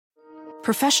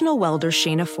Professional welder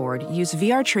Shayna Ford used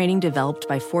VR training developed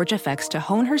by ForgeFX to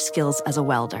hone her skills as a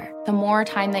welder. The more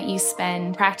time that you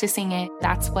spend practicing it,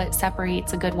 that's what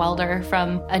separates a good welder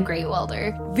from a great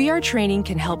welder. VR training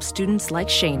can help students like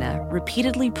Shayna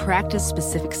repeatedly practice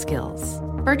specific skills.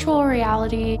 Virtual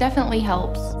reality definitely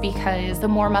helps because the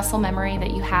more muscle memory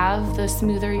that you have, the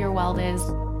smoother your weld is.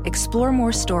 Explore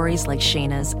more stories like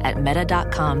Shayna's at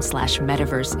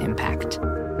meta.com/metaverseimpact.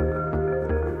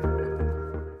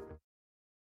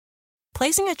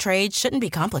 Placing a trade shouldn't be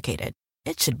complicated.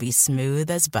 It should be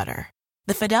smooth as butter.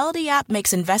 The Fidelity app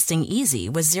makes investing easy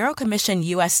with zero commission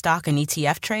U.S. stock and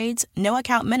ETF trades, no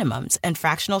account minimums, and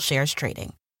fractional shares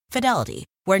trading. Fidelity,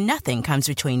 where nothing comes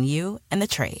between you and the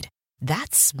trade.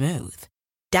 That's smooth.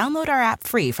 Download our app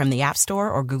free from the App Store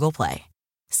or Google Play.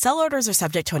 Sell orders are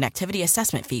subject to an activity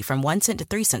assessment fee from 1 cent to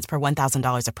 3 cents per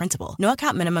 $1,000 of principal. No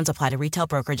account minimums apply to retail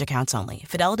brokerage accounts only.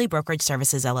 Fidelity Brokerage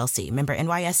Services, LLC. Member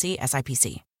NYSE,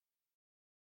 SIPC.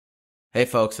 Hey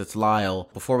folks, it's Lyle.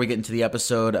 Before we get into the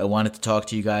episode, I wanted to talk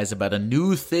to you guys about a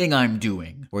new thing I'm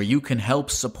doing where you can help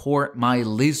support my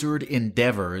lizard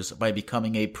endeavors by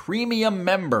becoming a premium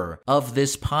member of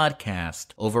this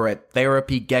podcast over at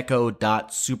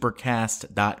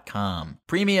therapygecko.supercast.com.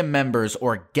 Premium members,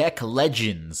 or Gek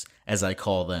Legends, as I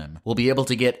call them, will be able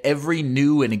to get every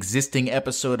new and existing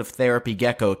episode of Therapy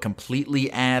Gecko completely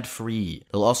ad-free.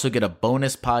 They'll also get a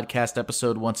bonus podcast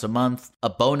episode once a month, a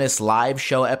bonus live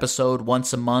show episode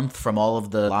once a month from all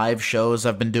of the live shows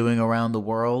I've been doing around the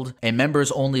world, a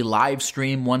members-only live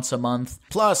stream once a month.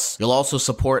 Plus, you'll also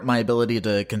support my ability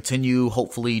to continue,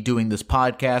 hopefully, doing this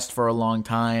podcast for a long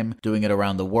time, doing it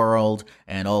around the world,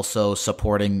 and also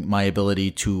supporting my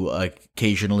ability to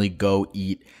occasionally go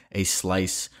eat a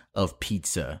slice of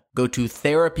pizza. Go to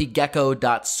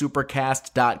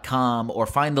therapygecko.supercast.com or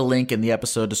find the link in the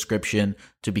episode description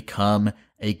to become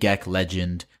a Gek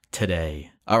Legend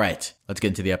today. All right, let's get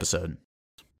into the episode.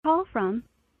 Call from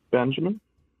Benjamin.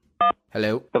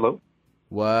 Hello. Hello.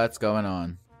 What's going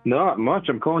on? Not much.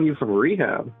 I'm calling you from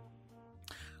rehab.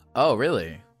 Oh,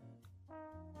 really?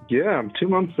 Yeah, I'm 2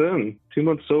 months in. 2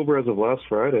 months sober as of last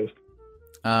Friday.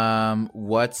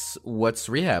 What's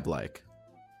rehab like?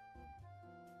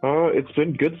 It's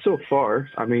been good so far.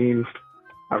 I mean,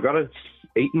 I've got an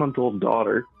 8-month-old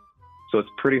daughter, so it's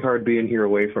pretty hard being here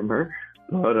away from her.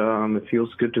 But it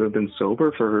feels good to have been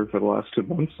sober for the last 2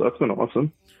 months. So that's been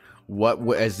awesome. What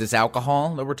is this,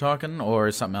 alcohol that we're talking,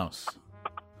 or something else?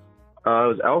 It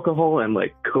was alcohol and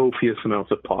like copious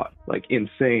amounts of pot, like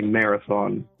insane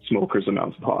marathon smokers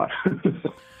amounts of pot.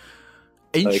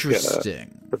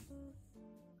 Interesting.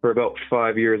 For about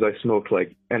 5 years, I smoked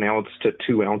like 1 ounce to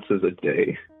 2 ounces a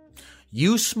day.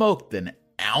 You smoked 1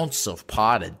 ounce of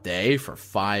pot a day for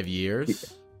 5 years? Yeah.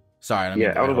 Sorry,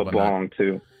 out of a bong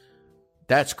too.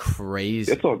 That's crazy.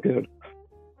 It's all good.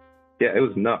 Yeah, it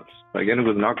was nuts. Again, it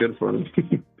was not good for me.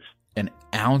 1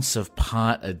 ounce of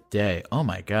pot a day. Oh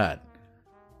my god.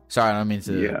 Sorry, I don't mean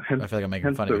to. Yeah, I feel like I'm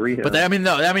making fun of you. Rehab. But that's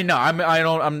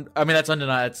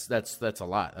undeniable. That's a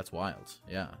lot. That's wild.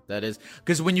 Yeah, that is.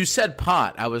 Because when you said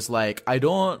pot, I was like,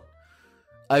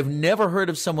 I've never heard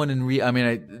of someone in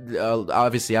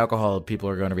obviously alcohol people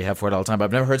are going to rehab for it all the time, but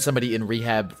I've never heard somebody in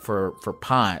rehab for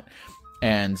pot.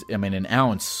 And I mean, 1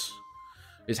 ounce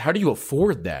is, how do you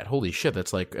afford that? Holy shit,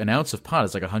 that's like 1 ounce of pot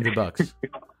is like $100,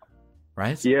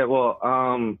 right? Yeah, well,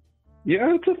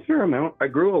 yeah, it's a fair amount. I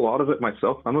grew a lot of it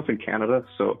myself. I'm up in Canada,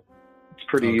 so it's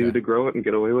pretty easy to grow it and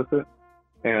get away with it.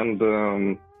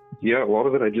 And yeah, a lot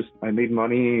of it, I made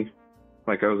money.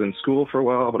 Like, I was in school for a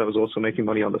while, but I was also making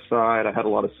money on the side. I had a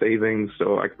lot of savings,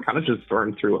 so I kind of just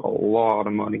burned through a lot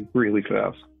of money really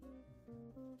fast.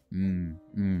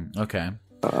 Okay.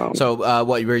 So,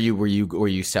 what were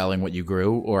you selling what you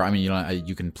grew, or I mean,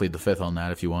 you can plead the fifth on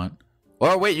that if you want.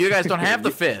 Or wait, you guys don't have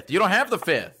the fifth. You don't have the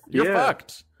fifth. You're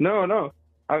fucked. No.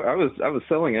 I was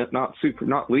selling it, not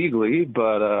legally,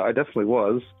 but I definitely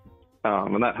was,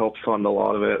 and that helped fund a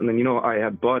lot of it. And then I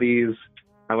had buddies.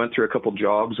 I went through a couple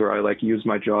jobs where I used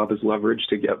my job as leverage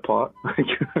to get pot.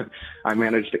 I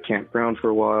managed a campground for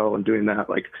a while, and doing that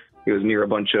it was near a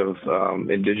bunch of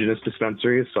indigenous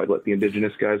dispensaries, so I'd let the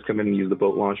indigenous guys come in and use the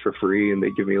boat launch for free, and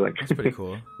they'd give me that's pretty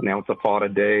cool. 1 ounce of pot a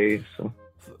day. So.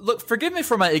 Look, forgive me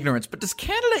for my ignorance, but does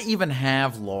Canada even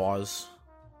have laws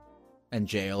and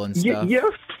jail and stuff?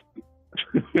 Yes.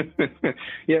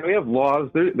 Yeah, we have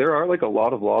laws. There are a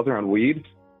lot of laws around weed.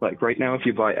 Like right now, if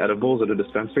you buy edibles at a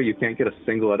dispensary, you can't get a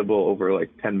single edible over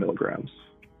 10 milligrams.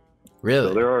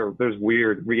 Really? So there's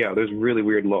really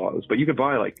weird laws, but you can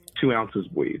buy 2 ounces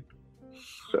of weed.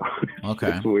 So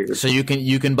okay, it's weird. So you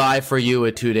can buy for you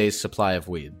a 2 days supply of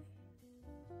weed.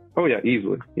 Oh yeah,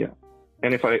 easily. Yeah.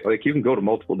 And if you can go to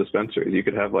multiple dispensaries, you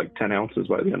could have like 10 ounces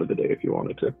by the end of the day if you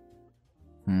wanted to.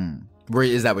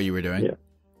 Is that what you were doing? Yeah.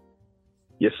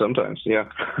 Yes, sometimes. Yeah.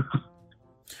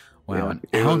 Wow, an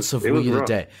ounce of weed a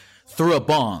day through a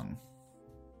bong.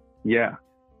 Yeah,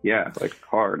 like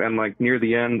hard. And like near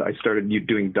the end, I started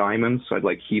doing diamonds. So I'd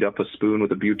like heat up a spoon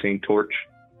with a butane torch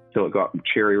till it got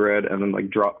cherry red, and then like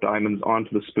drop diamonds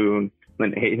onto the spoon,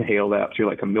 then inhale that through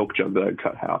like a milk jug that I'd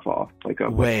cut half off, like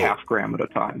half gram at a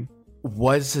time.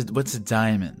 What's a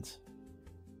diamond?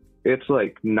 It's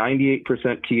like 98%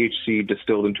 THC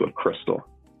distilled into a crystal.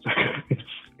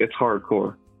 It's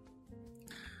hardcore.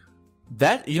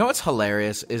 That, you know what's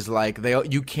hilarious is like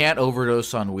you can't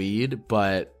overdose on weed,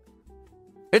 but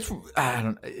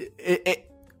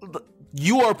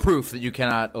you are proof that you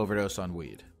cannot overdose on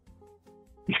weed.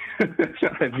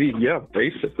 I mean, yeah,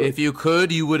 basically. If you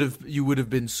could, you would have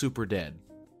been super dead.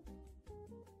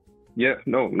 Yeah,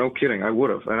 no kidding. I would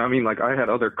have. And I mean, like, I had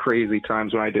other crazy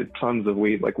times when I did tons of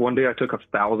weed. Like one day I took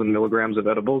 1,000 milligrams of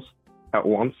edibles at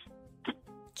once.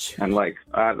 And like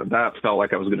that felt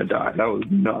like I was gonna die. That was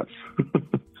nuts.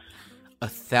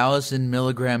 1,000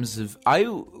 milligrams of. I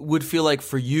would feel like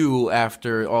for you,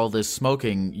 after all this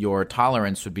smoking, your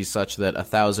tolerance would be such that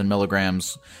 1,000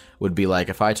 milligrams would be like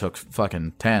if I took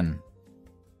fucking 10.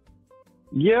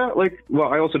 Yeah,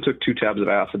 I also took 2 tabs of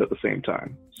acid at the same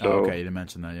time. So okay, you didn't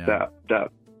mention that. Yeah.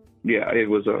 Yeah, it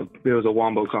was a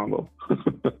wombo combo.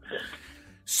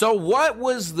 So what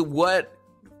was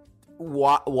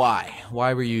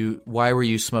Why were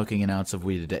you smoking an ounce of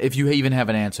weed a day? If you even have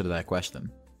an answer to that question.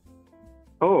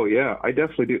 Oh yeah, I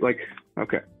definitely do. Like,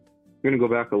 okay, I'm gonna go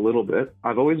back a little bit.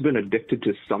 I've always been addicted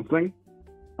to something.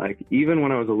 Like even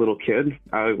when I was a little kid,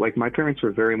 my parents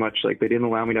were very much like they didn't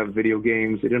allow me to have video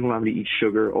games. They didn't allow me to eat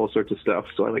sugar, all sorts of stuff.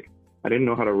 So I didn't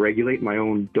know how to regulate my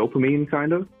own dopamine,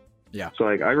 kind of. Yeah. So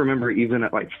I remember even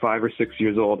at 5 or 6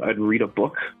 years old, I'd read a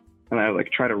book. And I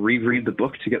try to reread the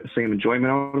book to get the same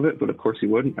enjoyment out of it, but of course you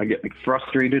wouldn't. I get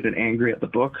frustrated and angry at the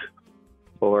book,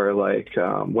 or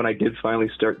when I did finally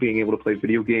start being able to play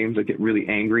video games, I get really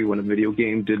angry when a video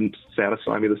game didn't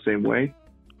satisfy me the same way.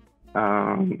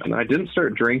 And I didn't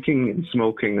start drinking and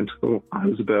smoking until I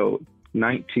was about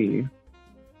 19.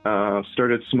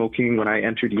 Started smoking when I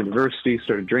entered university.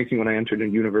 Started drinking when I entered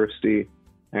in university,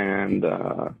 and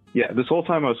this whole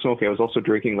time I was smoking, I was also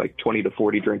drinking 20 to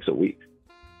 40 drinks a week.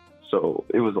 So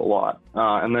it was a lot.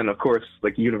 And then, of course,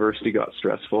 university got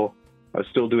stressful. I was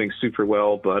still doing super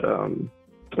well, but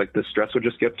the stress would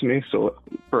just get to me. So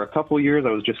for a couple of years,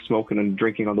 I was just smoking and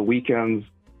drinking on the weekends.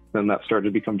 Then that started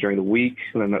to become during the week.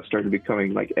 And then that started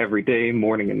becoming every day,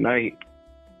 morning and night.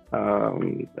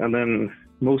 And then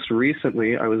most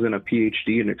recently, I was in a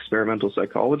PhD in experimental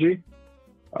psychology.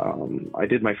 I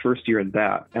did my first year in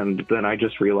that, and then I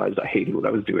just realized I hated what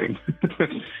I was doing.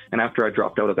 And after I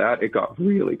dropped out of that, it got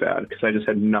really bad because I just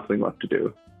had nothing left to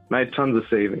do. And I had tons of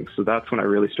savings, so that's when I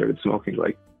really started smoking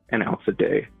an ounce a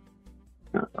day.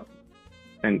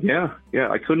 And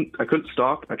I couldn't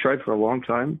stop. I tried for a long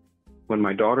time. When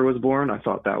my daughter was born, I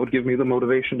thought that would give me the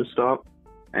motivation to stop,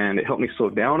 and it helped me slow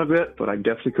down a bit, but I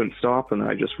definitely couldn't stop, and then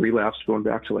I just relapsed, going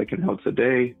back to an ounce a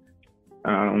day.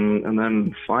 And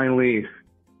then finally,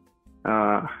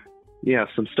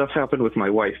 some stuff happened with my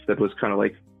wife that was kind of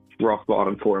rock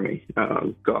bottom for me.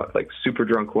 Got super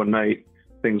drunk one night,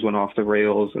 things went off the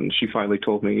rails, and she finally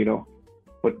told me,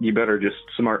 what, you better just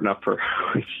smarten up her.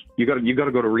 you got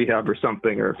to go to rehab or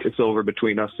something, or it's over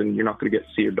between us and you're not going to get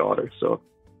to see your daughter. So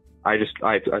I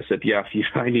said, yeah,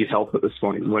 I need help at this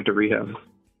point, and went to rehab.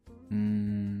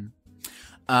 And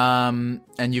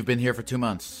you've been here for 2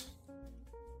 months?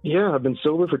 Yeah, I've been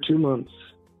sober for 2 months.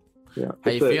 Yeah,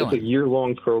 how you feeling? It's a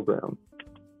year-long program.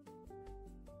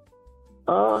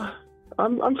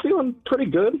 I'm feeling pretty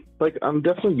good. I'm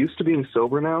definitely used to being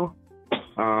sober now.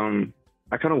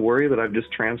 I kind of worry that I've just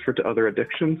transferred to other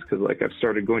addictions because I've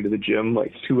started going to the gym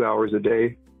 2 hours a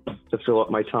day to fill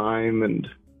up my time, and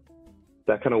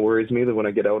that kind of worries me that when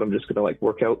I get out, I'm just gonna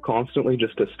work out constantly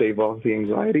just to stave off the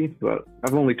anxiety. But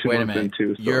I've only 2 months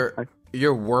into. So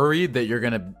you're worried that you're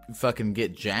gonna fucking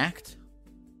get jacked?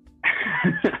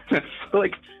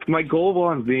 My goal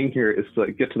while I'm being here is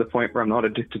to get to the point where I'm not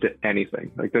addicted to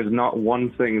anything. There's not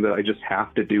one thing that I just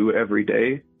have to do every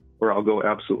day or I'll go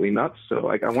absolutely nuts. So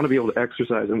I want to be able to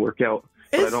exercise and work out,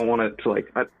 but I don't want it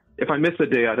to if I miss a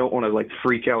day, I don't want to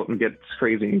freak out and get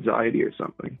crazy anxiety or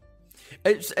something.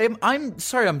 I'm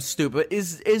sorry, I'm stupid.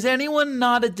 Is anyone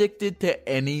not addicted to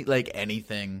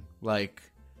anything?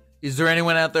 Is there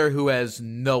anyone out there who has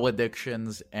no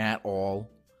addictions at all?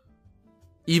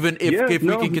 Even if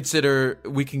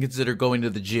we can consider going to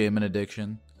the gym an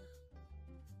addiction.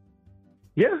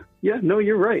 Yeah, Yeah, no,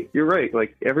 you're right. You're right.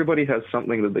 Like, everybody has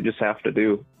something that they just have to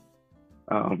do.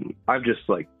 I've just,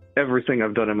 like, everything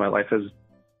I've done in my life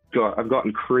I've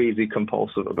gotten crazy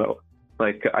compulsive about.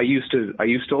 Like, I used to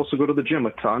also go to the gym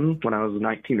a ton when I was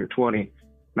 19 or 20,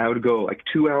 and I would go like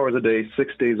 2 hours a day,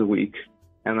 6 days a week.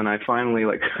 And then I finally,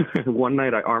 like, one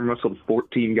night I arm wrestled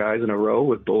 14 guys in a row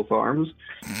with both arms.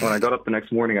 When I got up the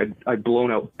next morning, I'd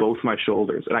blown out both my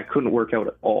shoulders, and I couldn't work out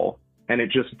at all. And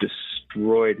it just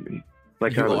destroyed me.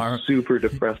 Like, I was super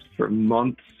depressed for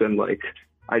months, and like,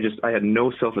 I had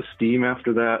no self-esteem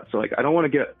after that. So like, I don't want to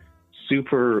get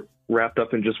super wrapped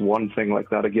up in just one thing like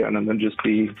that again, and then just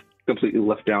be completely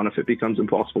let down if it becomes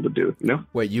impossible to do, you know?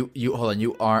 Wait, you hold on.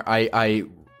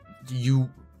 You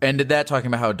ended that talking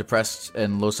about how depressed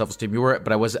and low self-esteem you were,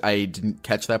 but I didn't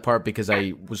catch that part because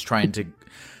I was trying to,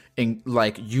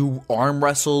 like, you arm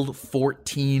wrestled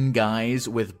 14 guys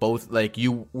with both, like,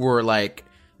 you were like,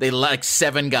 they like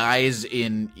 7 guys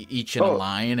in each in a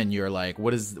line, and you're like,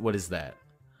 what is that?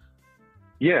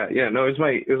 Yeah, no, it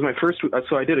was my first.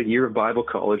 So I did a year of Bible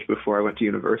college before I went to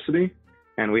university,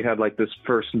 and we had like this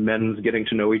first men's getting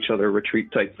to know each other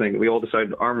retreat type thing. We all decided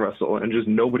to arm wrestle, and just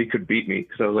nobody could beat me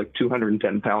because I was like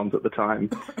 210 pounds at the time.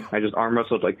 I just arm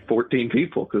wrestled like 14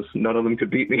 people because none of them could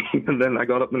beat me. And then I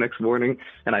got up the next morning,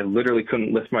 and I literally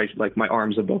couldn't lift my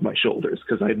arms above my shoulders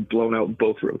because I had blown out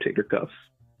both rotator cuffs.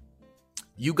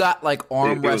 You got like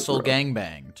arm wrestle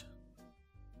gangbanged.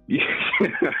 Yeah,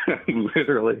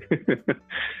 literally.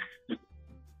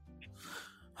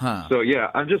 Huh. So yeah,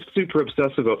 I'm just super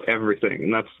obsessed about everything,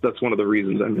 and that's one of the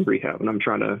reasons I'm in rehab, and I'm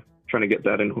trying to get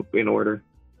that in order.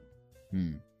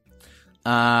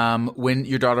 When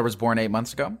your daughter was born 8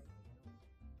 months ago?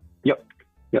 Yep.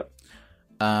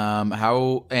 And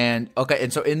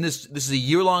so in this is a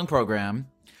year-long program,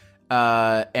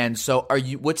 and so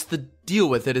what's the deal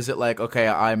with it? Is it like, okay,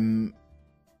 how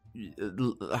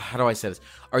do I say this?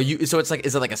 Is it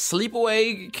like a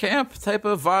sleepaway camp type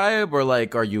of vibe, or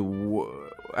like,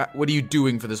 what are you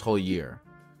doing for this whole year?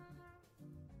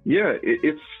 Yeah,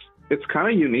 it's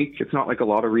kind of unique. It's not like a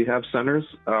lot of rehab centers.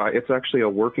 It's actually a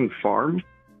working farm.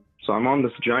 So I'm on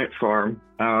this giant farm,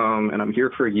 and I'm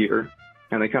here for a year,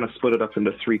 and they kind of split it up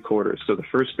into 3 quarters. So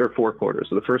 4 quarters.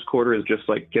 So the first quarter is just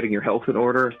like getting your health in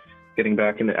order, getting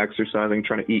back into exercising,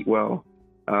 trying to eat well.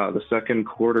 The second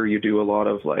quarter, you do a lot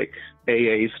of like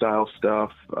AA style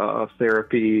stuff,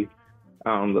 therapy.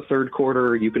 The third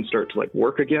quarter, you can start to like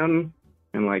work again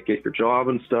and like get your job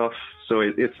and stuff. So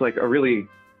it's like a really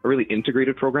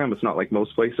integrated program. It's not like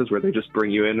most places where they just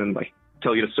bring you in and like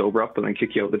tell you to sober up and then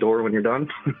kick you out the door when you're done.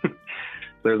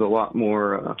 There's a lot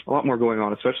more going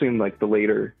on, especially in like the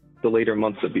later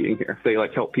months of being here. They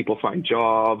like help people find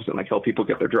jobs and like help people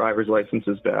get their driver's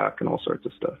licenses back and all sorts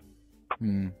of stuff.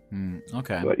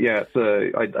 Okay. But yeah,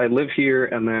 I live here,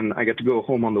 and then I get to go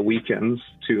home on the weekends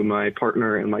to my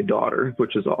partner and my daughter,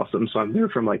 which is awesome. So I'm there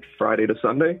from like Friday to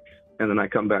Sunday, and then I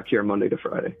come back here Monday to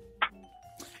Friday.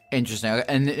 Interesting.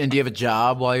 And do you have a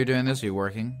job while you're doing this? Are you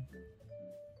working?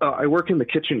 I work in the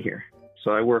kitchen here. So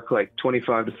I work like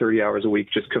 25 to 30 hours a week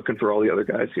just cooking for all the other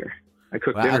guys here. I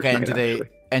cook dinner tonight,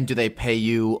 and do they pay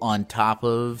you on top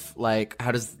of, like,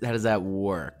 how does that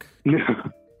work?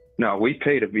 No, we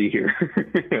pay to be here.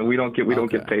 we don't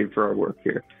get paid for our work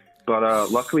here.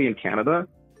 But luckily in Canada,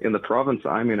 in the province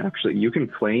I'm in, actually, you can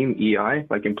claim EI,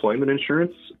 like employment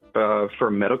insurance, for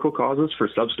medical causes for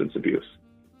substance abuse.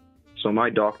 So my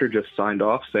doctor just signed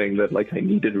off saying that like I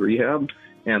needed rehab,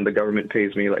 and the government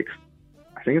pays me like,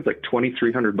 I think it's like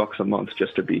 $2,300 a month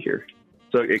just to be here.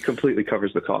 So it completely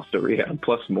covers the cost of rehab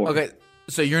plus more. Okay,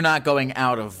 so you're not going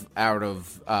out of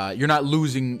you're not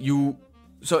losing you.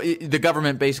 So the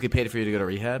government basically paid for you to go to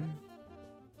rehab?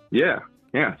 Yeah,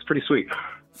 it's pretty sweet.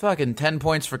 Fucking 10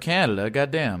 points for Canada,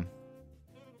 goddamn.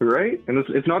 Right? And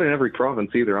it's not in every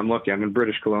province either. I'm lucky. I'm in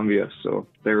British Columbia, so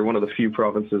they're one of the few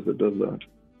provinces that does that.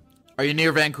 Are you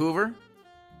near Vancouver?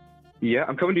 Yeah,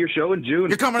 I'm coming to your show in June.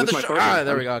 You're coming to the show?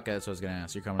 There we go. Okay, that's what I was going to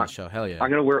ask. You're coming to the show. Hell yeah.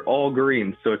 I'm going to wear all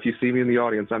green, so if you see me in the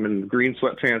audience, I'm in green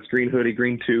sweatpants, green hoodie,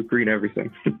 green toque, green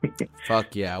everything.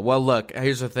 Fuck yeah. Well, look,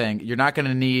 here's the thing. You're not going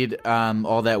to need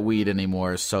all that weed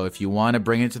anymore, so if you want to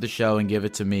bring it to the show and give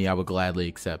it to me, I would gladly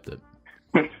accept it.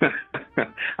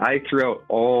 I threw out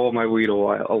all my weed a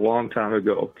long time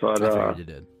ago, but I figured you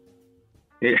did.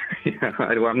 Yeah,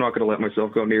 I'm not going to let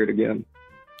myself go near it again.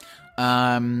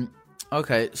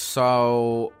 Okay,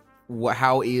 so what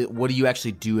do you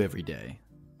actually do every day?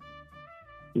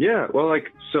 Yeah, well,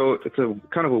 so it's a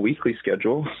kind of a weekly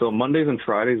schedule. So Mondays and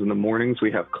Fridays in the mornings we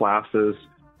have classes.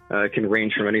 It can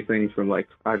range from anything from like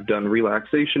I've done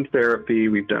relaxation therapy,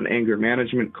 we've done anger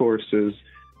management courses,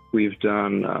 we've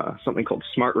done something called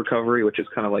Smart Recovery, which is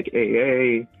kind of like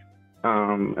AA.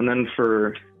 And then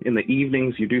in the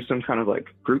evenings, you do some kind of like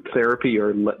group therapy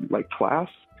or like class.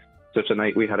 So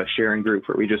tonight we had a sharing group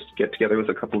where we just get together with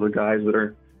a couple of the guys that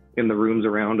are in the rooms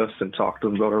around us and talk to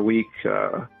them about our week.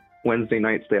 Wednesday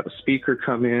nights, they have a speaker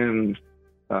come in.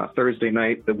 Thursday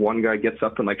night, the one guy gets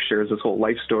up and like shares his whole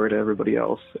life story to everybody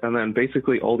else. And then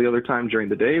basically all the other time during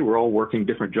the day, we're all working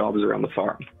different jobs around the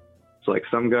farm. So like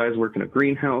some guys work in a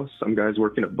greenhouse, some guys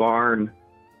work in a barn,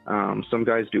 some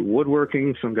guys do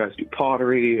woodworking, some guys do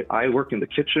pottery. I work in the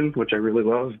kitchen, which I really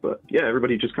love. But yeah,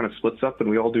 everybody just kind of splits up and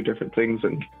we all do different things.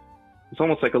 And it's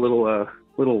almost like a little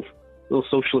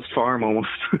socialist farm almost.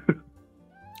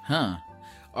 Huh.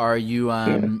 Are you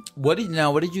what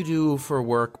did you do for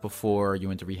work before you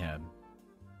went to rehab?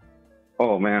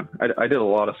 Oh man, I did a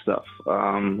lot of stuff.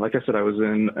 Like I said, I was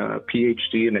in a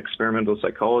PhD in experimental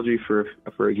psychology for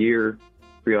a year.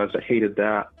 Realized I hated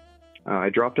that. I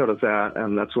dropped out of that,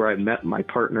 and that's where I met my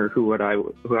partner, who I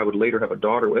would later have a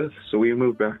daughter with. So we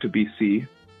moved back to BC.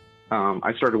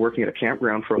 I started working at a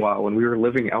campground for a while, and we were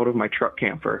living out of my truck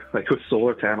camper, like with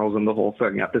solar panels and the whole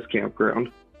thing at this campground.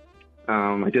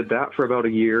 I did that for about a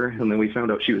year, and then we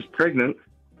found out she was pregnant.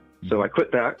 So I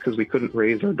quit that because we couldn't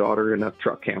raise our daughter in a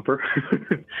truck camper.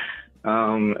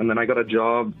 And then I got a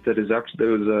job that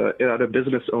was at a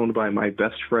business owned by my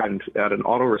best friend at an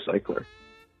auto recycler.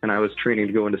 And I was training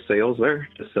to go into sales there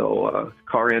to sell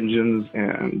car engines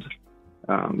and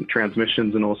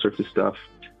transmissions and all sorts of stuff.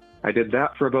 I did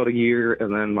that for about a year,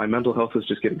 and then my mental health was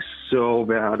just getting so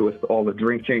bad with all the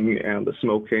drinking and the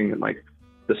smoking, and like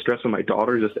the stress of my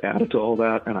daughter just added to all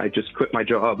that. And I just quit my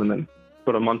job, and then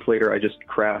about a month later, I just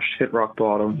crashed, hit rock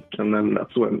bottom, and then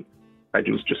that's when I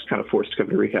was just kind of forced to come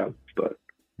to rehab. But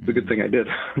it's a good thing I did.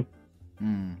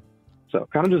 So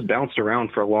kind of just bounced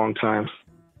around for a long time.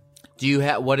 Do you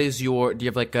have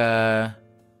like a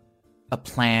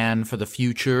plan for the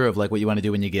future of like what you want to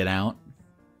do when you get out?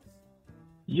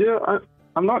 Yeah,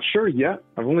 I'm not sure yet.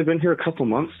 I've only been here a couple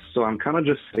months, so I'm kind of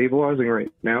just stabilizing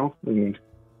right now. I mean,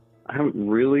 I haven't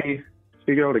really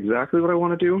figured out exactly what I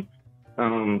want to do.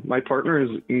 My partner is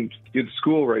in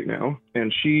school right now,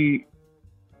 and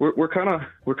we're kind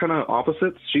of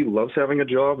opposites. She loves having a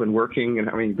job and working and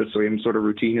having the same sort of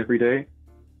routine every day,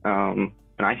 and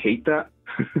I hate that.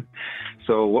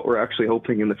 So what we're actually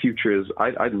hoping in the future is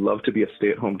I'd love to be a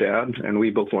stay-at-home dad, and we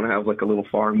both want to have like a little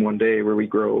farm one day where we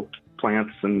grow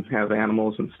plants and have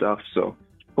animals and stuff. So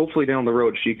hopefully down the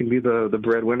road she can be the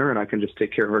breadwinner, and I can just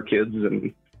take care of our kids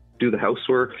and do the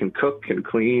housework and cook and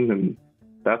clean, and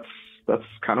that's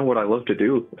kind of what I love to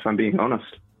do, if I'm being honest.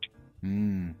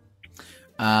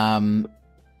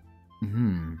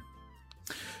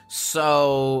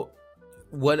 So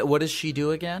what does she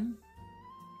do again?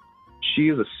 She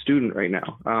is a student right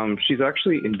now. She's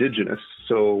actually Indigenous,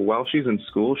 so while she's in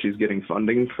school, she's getting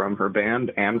funding from her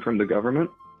band and from the government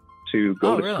to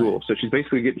go to school. So she's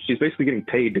basically getting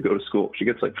paid to go to school. She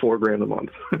gets like $4,000 a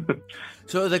month.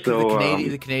 So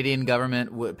the Canadian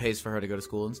government pays for her to go to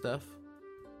school and stuff?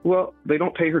 Well, they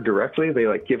don't pay her directly. They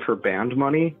like give her band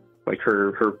money, like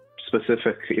her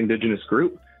specific Indigenous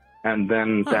group, and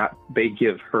then that they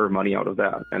give her money out of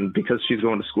that. And because she's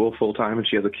going to school full time and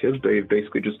she has a kid, they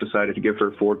basically just decided to give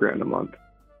her $4,000 a month.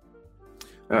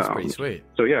 That's pretty sweet.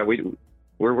 So yeah,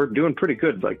 we're doing pretty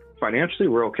good. Like financially,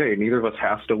 we're okay. Neither of us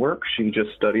has to work. She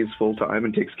just studies full time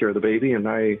and takes care of the baby, and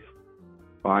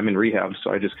I'm in rehab,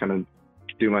 so I just kind of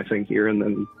do my thing here and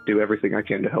then do everything I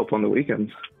can to help on the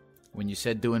weekends. When you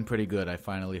said doing pretty good, I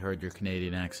finally heard your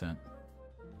Canadian accent.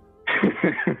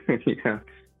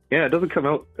 Yeah, it doesn't come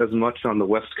out as much on the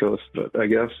West Coast, but I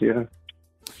guess, yeah.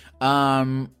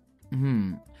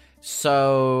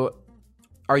 So,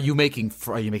 are you making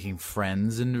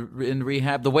friends in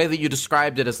rehab? The way that you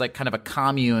described it as like kind of a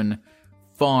commune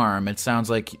farm, it sounds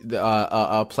like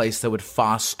a place that would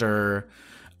foster,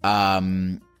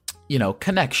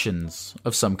 connections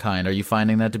of some kind. Are you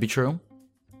finding that to be true?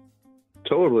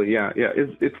 Totally, yeah.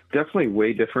 It's definitely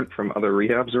way different from other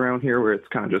rehabs around here, where it's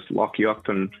kind of just lock you up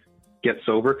and get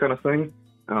sober kind of thing.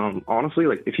 Honestly,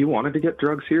 like if you wanted to get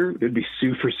drugs here, it'd be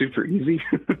super, super easy.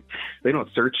 They don't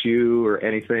search you or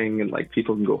anything, and like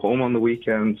people can go home on the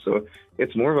weekends. So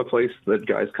it's more of a place that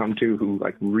guys come to who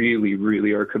like really,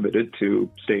 really are committed to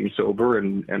staying sober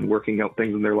and working out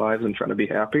things in their lives and trying to be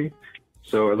happy.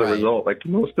 So as a result, like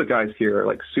most of the guys here are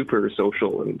like super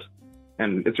social and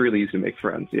it's really easy to make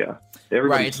friends. Yeah.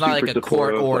 Right. It's not like a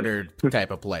court-ordered type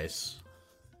of place.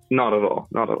 Not at all.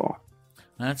 Not at all.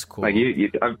 That's cool. Like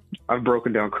I've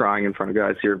broken down crying in front of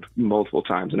guys here multiple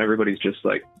times, and everybody's just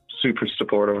like super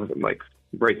supportive and like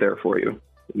right there for you.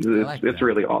 It's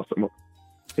really awesome.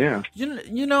 Yeah.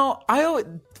 I always,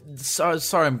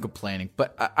 sorry I'm complaining,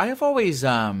 but I have always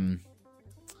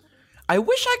I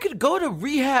wish I could go to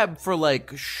rehab for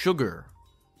like sugar.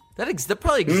 That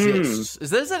probably exists.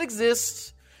 Does that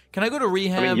exist? Can I go to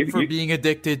rehab for being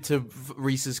addicted to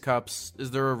Reese's cups?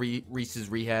 Is there a Reese's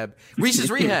rehab? Reese's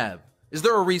rehab. Is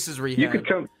there a Reese's rehab? You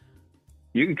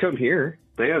can come here.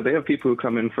 They have people who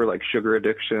come in for like sugar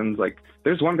addictions. Like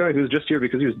there's one guy who's just here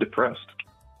because he was depressed.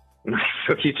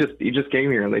 So he just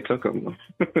came here and they took him.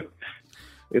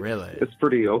 Really? It's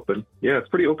pretty open. Yeah, it's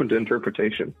pretty open to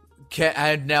interpretation. Do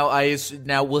you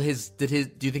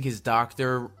think his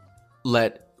doctor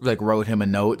wrote him a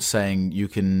note saying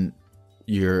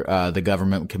the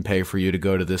government can pay for you to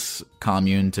go to this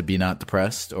commune to be not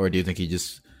depressed, or do you think he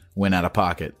just went out of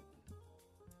pocket?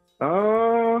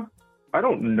 I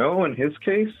don't know in his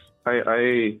case.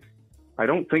 I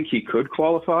don't think he could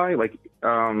qualify. Like,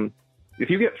 if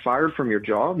you get fired from your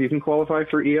job, you can qualify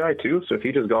for EI too. So if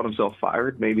he just got himself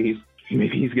fired, maybe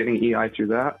he's getting EI through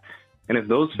that. And if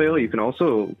those fail, you can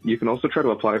also try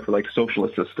to apply for like social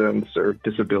assistance or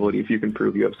disability if you can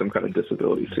prove you have some kind of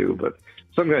disability too. But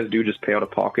some guys do just pay out of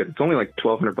pocket. It's only like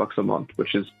 $1,200 a month,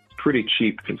 which is pretty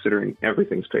cheap considering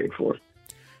everything's paid for.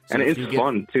 So and it's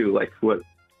fun too.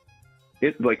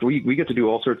 We get to do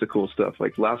all sorts of cool stuff.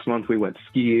 Like last month we went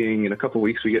skiing. In a couple of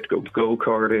weeks we get to go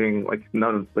karting.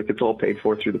 It's all paid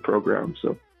for through the program.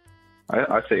 So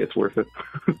I say it's worth it.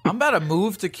 I'm about to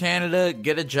move to Canada,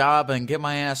 get a job, and get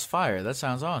my ass fired. That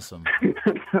sounds awesome.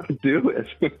 Do it.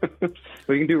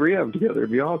 We can do rehab together.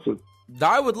 It'd be awesome.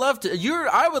 I would love to.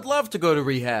 I would love to go to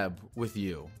rehab with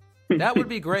you. That would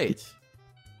be great.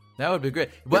 That would be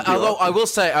great. But although I will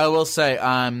say,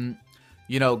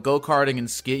 go-karting and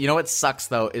skiing. You know what sucks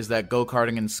though is that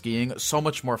go-karting and skiing so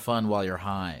much more fun while you're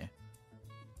high.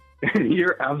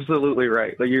 You're absolutely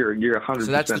right. Like you're 100%.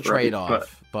 So that's the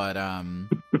trade-off. But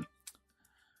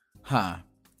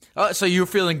so you're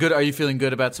feeling good? Are you feeling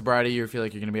good about sobriety? You feel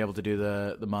like you're going to be able to do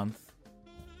the month?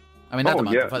 I mean, not the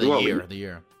month, but the year. The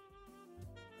year.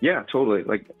 Yeah, totally.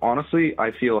 Like honestly, I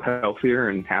feel healthier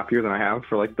and happier than I have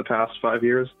for like the past 5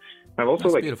 years. I've also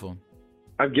beautiful.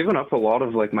 I've given up a lot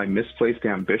of like my misplaced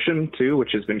ambition too,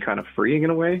 which has been kind of freeing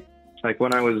in a way. Like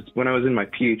when I was in my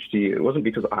PhD, it wasn't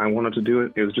because I wanted to do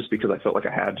it. It was just because I felt like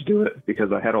I had to do it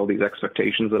because I had all these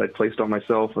expectations that I'd placed on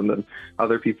myself and then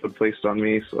other people had placed on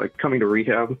me. So like coming to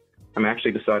rehab, I'm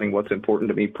actually deciding what's important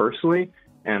to me personally.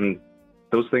 And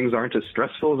those things aren't as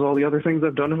stressful as all the other things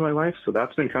I've done in my life. So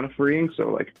that's been kind of freeing. So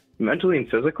like mentally and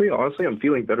physically, honestly, I'm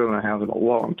feeling better than I have in a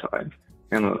long time.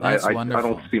 And I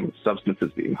don't see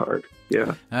substances being hard.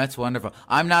 Yeah. That's wonderful.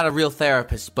 I'm not a real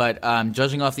therapist, but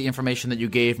judging off the information that you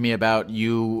gave me about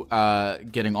you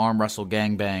getting arm wrestle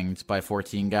gangbanged by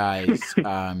 14 guys,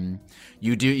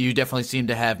 you definitely seem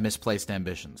to have misplaced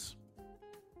ambitions.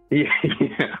 Yeah,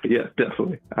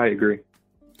 definitely. I agree.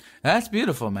 That's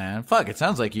beautiful, man. Fuck, it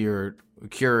sounds like you're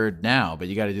cured now, but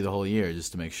you got to do the whole year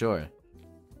just to make sure.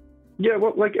 Yeah,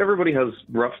 well, like everybody has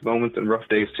rough moments and rough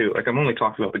days too. Like I'm only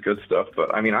talking about the good stuff,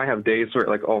 but I mean, I have days where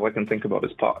like all I can think about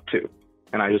is pot too,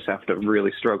 and I just have to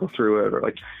really struggle through it. Or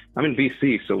like I'm in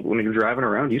BC, so when you're driving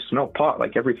around, you smell pot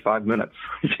like every 5 minutes,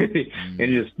 and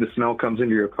the smell comes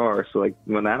into your car. So like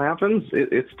when that happens,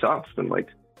 it's tough. And like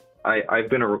I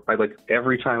like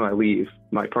every time I leave,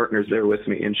 my partner's there with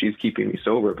me, and she's keeping me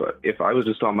sober. But if I was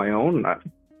just on my own,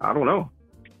 I don't know,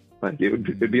 like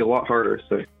it'd be a lot harder.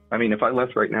 So. I mean, if I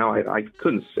left right now, I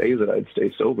couldn't say that I'd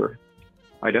stay sober.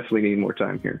 I definitely need more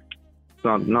time here. It's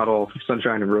not all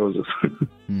sunshine and roses.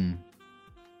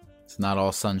 It's not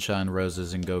all sunshine,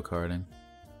 roses, and go-karting.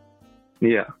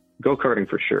 Yeah, go-karting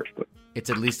for sure. But it's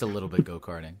at least a little bit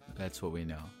go-karting. That's what we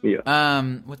know. Yeah.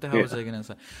 What the hell was I going to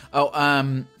say? Oh,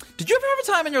 did you ever have a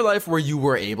time in your life where you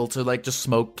were able to, like, just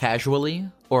smoke casually?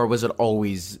 Or was it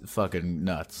always fucking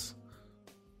nuts?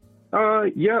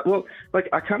 Yeah, well, like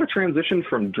I kind of transitioned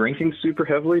from drinking super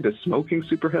heavily to smoking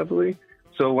super heavily.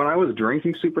 So when I was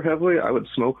drinking super heavily, I would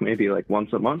smoke maybe like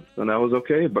once a month and that was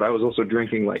okay. But I was also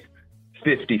drinking like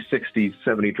 50, 60,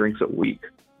 70 drinks a week,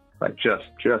 like just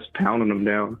pounding them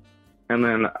down. And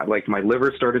then like my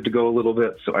liver started to go a little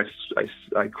bit. So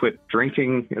I quit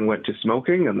drinking and went to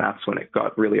smoking. And that's when it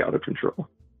got really out of control.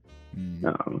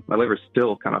 My liver's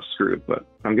still kind of screwed, but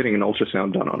I'm getting an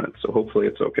ultrasound done on it. So hopefully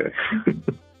it's okay.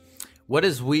 What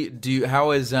is weed?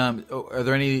 Are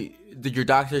there any, did your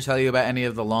doctor tell you about any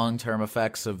of the long-term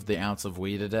effects of the ounce of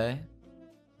weed a day?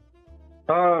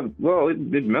 Well,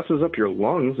 it messes up your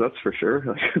lungs, that's for sure.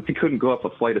 Like, I couldn't go up a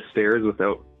flight of stairs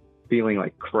without feeling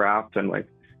like crap. And like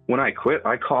when I quit,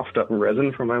 I coughed up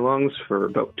resin from my lungs for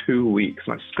about 2 weeks.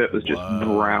 My spit was just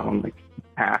brown, like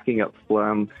packing up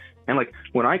phlegm. And like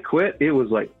when I quit, it was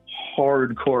like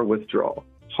hardcore withdrawal.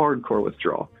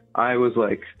 I was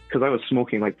like, because I was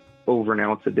smoking like over an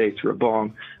ounce a day through a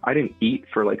bong. I didn't eat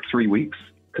for like 3 weeks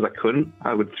because I couldn't.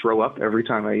 I would throw up every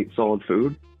time I ate solid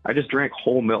food. I just drank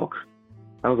whole milk.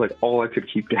 That was like all I could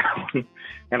keep down.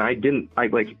 And at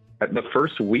the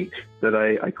first week that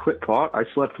I quit pot, I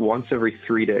slept once every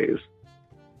 3 days.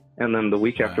 And then the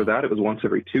week after that, it was once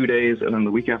every 2 days. And then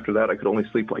the week after that, I could only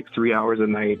sleep like 3 hours a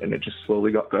night, and it just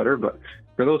slowly got better. But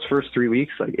for those first 3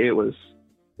 weeks, like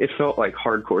it felt like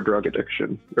hardcore drug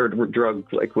addiction or drug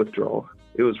like withdrawal.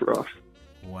 It was rough.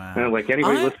 Wow. And like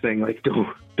anybody listening, like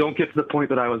don't get to the point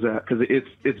that I was at, because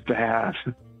it's bad.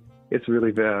 It's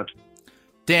really bad.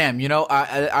 Damn, you know,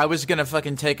 I was gonna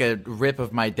fucking take a rip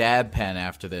of my dab pen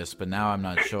after this, but now I'm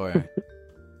not sure.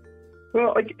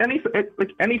 Well, like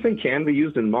anything can be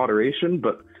used in moderation,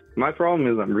 but my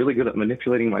problem is I'm really good at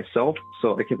manipulating myself.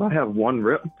 So like if I have one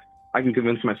rip, I can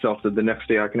convince myself that the next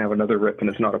day I can have another rip and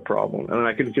it's not a problem. And then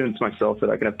I can convince myself that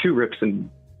I can have 2 rips in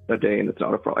a day and it's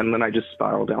not a problem. And then I just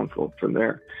spiral down from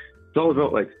there. It's all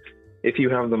about like, if you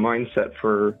have the mindset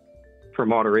for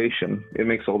moderation, it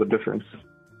makes all the difference.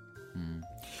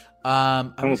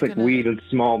 Almost like weed in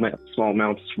small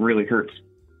amounts really hurts.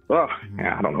 Oh,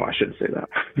 yeah, I don't know. I shouldn't say that.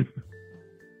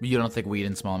 You don't think weed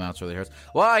in small amounts really hurts?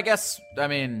 Well, I guess, I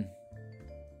mean,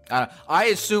 I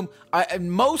assume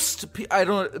most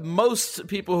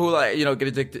people who like, you know, get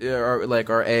addicted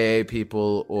are AA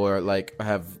people or like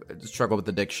have struggle with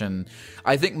addiction.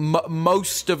 I think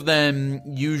most of them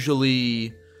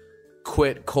usually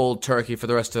quit cold turkey for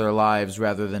the rest of their lives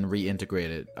rather than reintegrate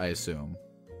it, I assume.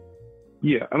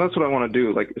 Yeah, and that's what I want to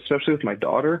do. Like, especially with my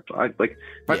daughter.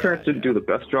 My parents didn't do the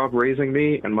best job raising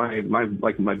me, and my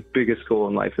biggest goal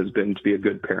in life has been to be a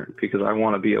good parent, because I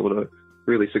want to be able to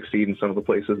really succeed in some of the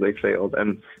places they failed.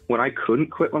 And when I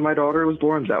couldn't quit when my daughter was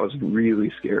born, that was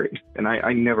really scary. And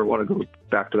I never want to go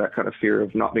back to that kind of fear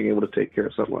of not being able to take care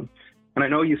of someone. And I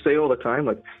know you say all the time,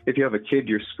 like, if you have a kid,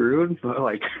 you're screwed. But,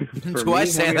 like, do I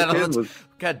say that all the time?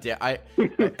 God damn,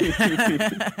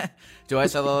 do I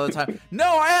say that all the time?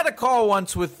 No, I had a call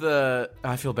once with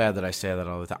I feel bad that I say that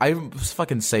all the time. I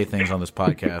fucking say things on this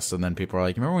podcast, and then people are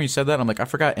like, remember when you said that? I'm like, I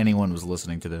forgot anyone was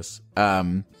listening to this.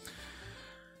 What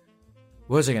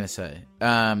was I going to say?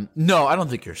 No, I don't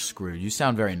think you're screwed. You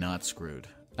sound very not screwed.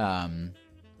 No,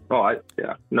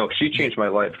 she changed my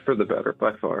life for the better,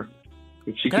 by far.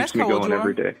 She keeps me going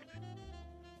every day.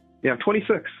 Yeah, I'm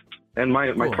 26. And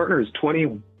my partner is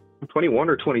 21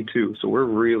 or 22, so we're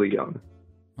really young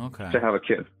to have a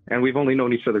kid. And we've only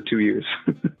known each other 2 years.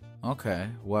 Okay,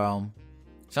 well,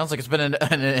 sounds like it's been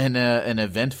an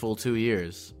eventful 2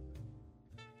 years.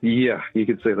 Yeah, you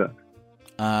could say that.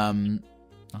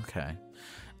 Okay.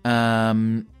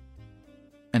 And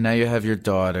now you have your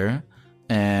daughter,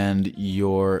 and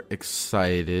you're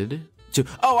excited to...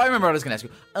 Oh, I remember what I was going to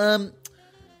ask you.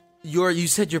 You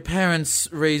said your parents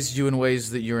raised you in ways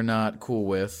that you're not cool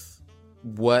with.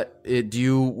 What do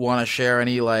you want to share?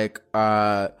 Any like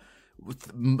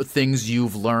things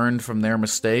you've learned from their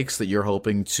mistakes that you're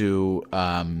hoping to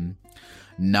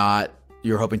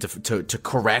to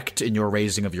correct in your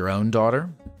raising of your own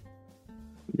daughter?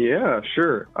 Yeah,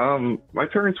 sure. My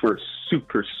parents were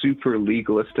super, super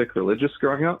legalistic religious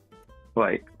growing up,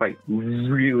 like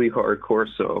really hardcore.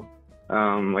 So,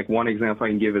 like one example I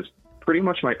can give is pretty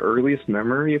much my earliest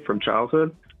memory from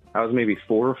childhood. I was maybe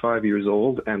 4 or 5 years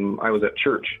old, and I was at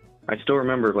church. I still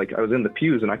remember, like, I was in the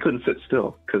pews, and I couldn't sit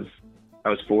still because I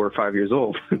was 4 or 5 years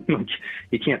old. Like,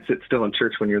 you can't sit still in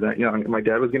church when you're that young. And my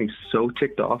dad was getting so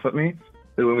ticked off at me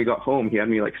that when we got home, he had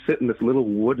me, like, sit in this little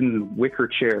wooden wicker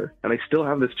chair. And I still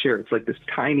have this chair. It's like this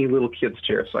tiny little kid's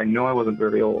chair, so I know I wasn't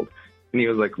very old. And he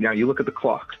was like, now you look at the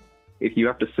clock. If you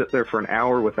have to sit there for an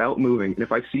hour without moving, and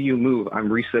if I see you move,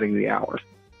 I'm resetting the hour.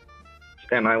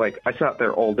 And I sat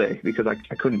there all day because I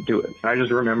couldn't do it. And I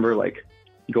just remember like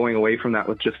going away from that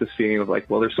with just this feeling of like,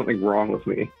 well, there's something wrong with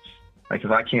me. Like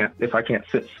if I can't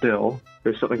sit still,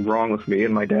 there's something wrong with me,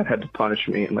 and my dad had to punish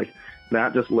me. And like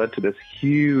that just led to this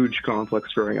huge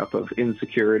complex growing up of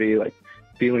insecurity, like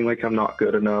feeling like I'm not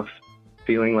good enough,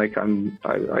 feeling like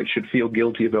I should feel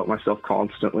guilty about myself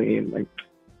constantly. And like,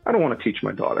 I don't want to teach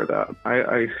my daughter that.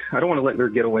 I don't want to let her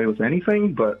get away with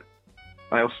anything, but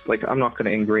I also, like, I'm not going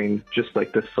to ingrain just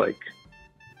like this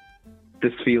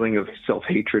feeling of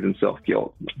self-hatred and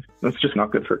self-guilt. That's just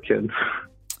not good for a kid.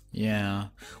 Yeah.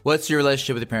 What's your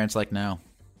relationship with your parents like now?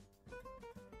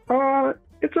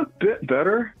 It's a bit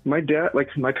better. My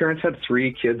parents had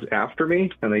 3 kids after me,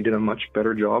 and they did a much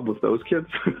better job with those kids.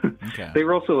 Okay. They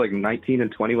were also like 19 and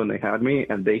 20 when they had me,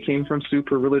 and they came from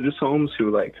super religious homes who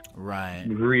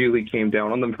really came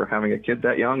down on them for having a kid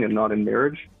that young and not in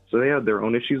marriage. So they had their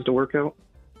own issues to work out.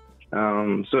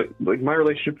 So like my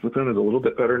relationship with them is a little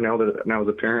bit better now as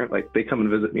a parent. Like they come and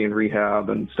visit me in rehab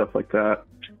and stuff like that.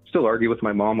 Still argue with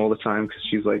my mom all the time because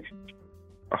she's like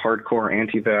a hardcore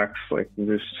anti-vax. Like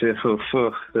there's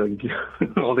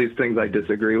all these things I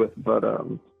disagree with, but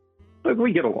like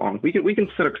we get along. We can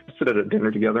sit at a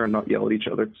dinner together and not yell at each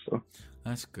other. So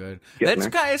that's good. It's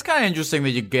kind of interesting that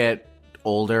you get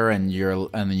older and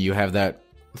then you have that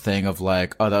thing of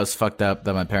like, oh, that was fucked up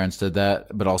that my parents did that,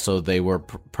 but also they were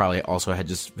probably also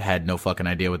had no fucking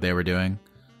idea what they were doing.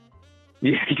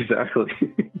 Yeah,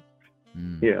 exactly.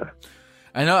 Yeah.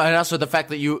 I know, and also the fact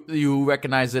that you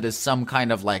recognize it as some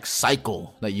kind of like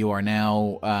cycle that you are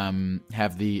now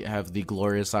have the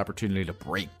glorious opportunity to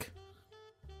break.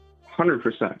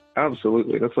 100%,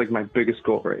 absolutely. That's like my biggest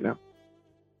goal right now.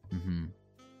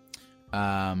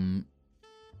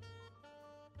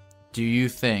 Do you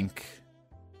think?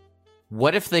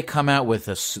 What if they come out with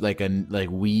like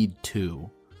Weed 2?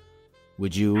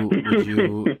 Would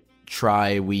you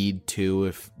try Weed 2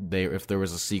 if there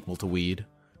was a sequel to Weed?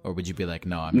 Or would you be like,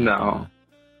 no, I'm not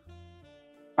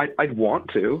gonna... I'd want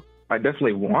to. I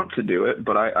definitely want to do it,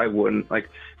 but I wouldn't. Like,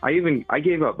 I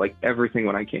gave up like everything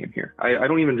when I came here. I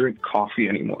don't even drink coffee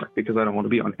anymore because I don't want to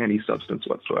be on any substance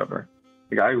whatsoever.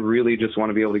 Like, I really just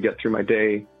want to be able to get through my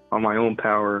day on my own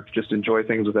power, just enjoy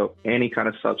things without any kind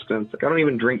of substance. Like, I don't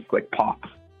even drink like pop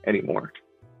anymore.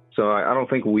 So I don't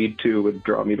think Weed 2 would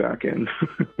draw me back in.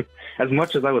 As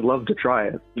much as I would love to try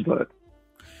it, but...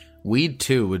 Weed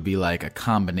 2 would be like a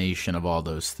combination of all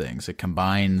those things. It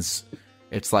combines,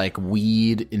 it's like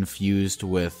weed infused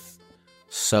with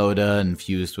soda,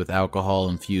 infused with alcohol,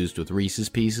 infused with Reese's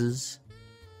Pieces,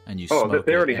 and you smoke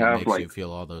they already it, have, and it makes like, you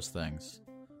feel all those things.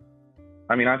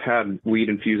 I mean, I've had weed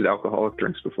infused alcoholic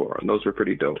drinks before, and those were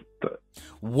pretty dope. But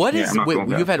what is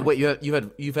you've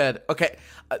had? Okay,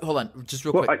 hold on, just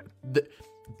real quick.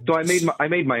 So I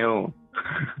made my own.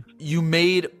 You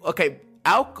made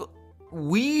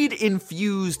weed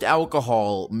infused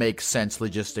alcohol makes sense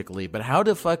logistically, but how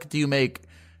the fuck do you make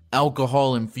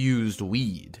alcohol infused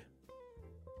weed?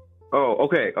 Oh,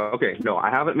 okay. No, I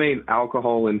haven't made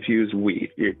alcohol infused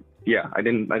weed. Yeah, I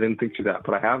didn't think through that,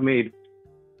 but I have made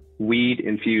weed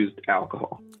infused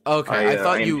alcohol. Okay,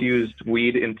 I infused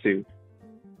weed into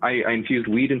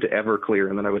Everclear,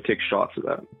 and then I would take shots of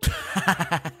that.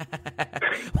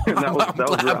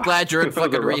 I'm glad you're in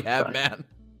fucking rehab, man.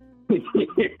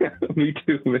 Yeah, me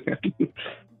too,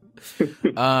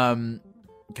 man.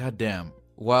 Goddamn.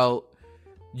 Well,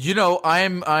 you know,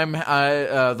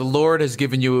 the Lord has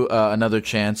given you another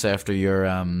chance after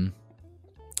your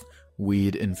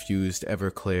weed infused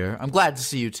Everclear. I'm glad to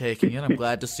see you taking it. I'm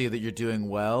glad to see that you're doing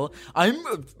well. I'm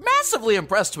massively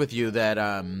impressed with you that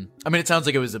I mean, it sounds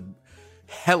like it was a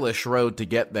hellish road to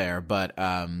get there, but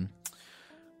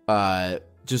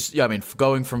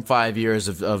going from 5 years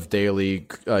of daily,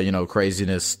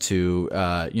 craziness to,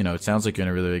 it sounds like you're in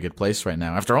a really, really good place right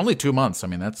now. After only 2 months, I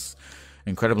mean, that's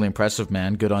incredibly impressive,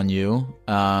 man. Good on you.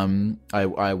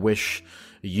 I wish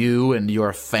you and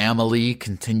your family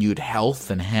continued health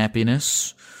and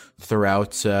happiness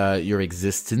throughout your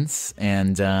existence.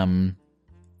 And I'm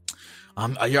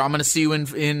gonna see you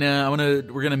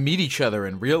we're gonna meet each other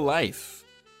in real life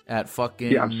at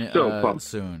fucking I'm so pumped.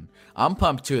 Soon. I'm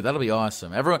pumped too. That'll be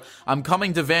awesome. Everyone, I'm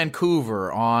coming to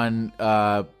Vancouver on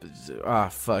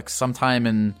sometime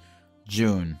in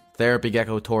June.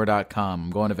 TherapyGeckoTour.com. I'm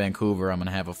going to Vancouver. I'm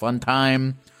gonna have a fun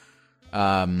time.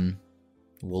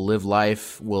 We'll live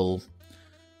life.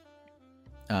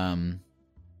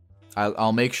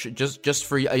 I'll make sure just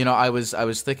for I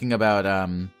was thinking about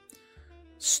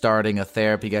starting a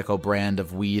Therapy Gecko brand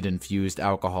of weed infused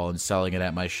alcohol and selling it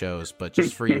at my shows, but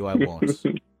just for you, I won't.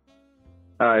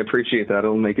 I appreciate that.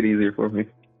 It'll make it easier for me.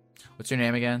 What's your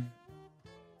name again?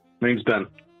 My name's Ben.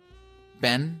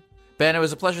 Ben? Ben, it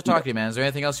was a pleasure talking to you, man. Is there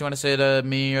anything else you want to say to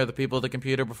me or the people at the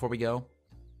computer before we go?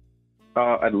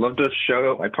 I'd love to shout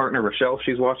out my partner, Rochelle, if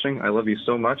she's watching. I love you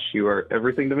so much. You are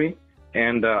everything to me.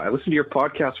 And I listen to your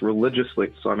podcast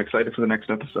religiously, so I'm excited for the next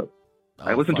episode.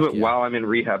 I listen to it while I'm in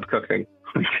rehab cooking.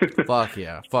 Fuck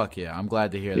yeah. I'm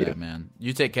glad to hear that, man.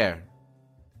 You take care.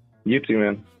 You too,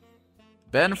 man.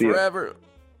 Ben forever.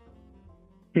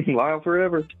 Lyle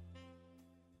forever.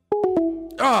 Oh,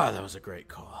 that was a great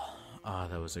call. I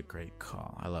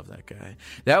love that guy.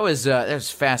 That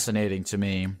was fascinating to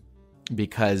me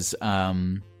because I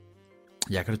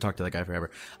could have talked to that guy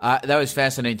forever. That was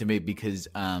fascinating to me because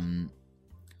that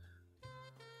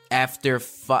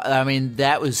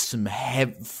was some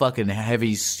fucking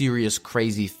heavy, serious,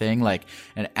 crazy thing. Like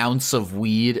an ounce of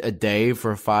weed a day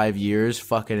for 5 years,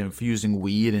 fucking infusing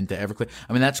weed into Everclear.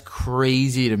 I mean, that's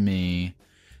crazy to me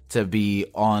to be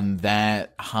on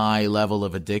that high level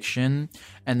of addiction,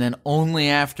 and then only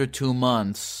after 2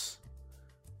 months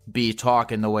be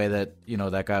talking the way that, you know,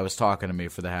 that guy was talking to me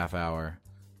for the half hour,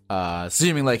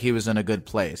 seeming like he was in a good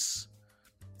place.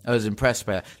 I was impressed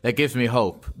by that. That gives me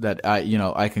hope that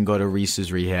I can go to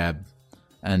Reese's Rehab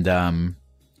and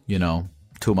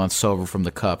 2 months sober from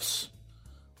the cups.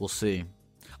 We'll see.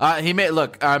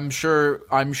 I'm sure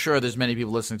there's many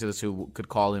people listening to this who could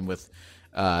call in with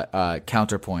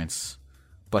counterpoints,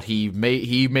 but he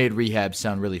made rehab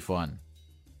sound really fun.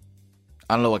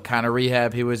 I don't know what kind of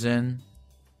rehab he was in,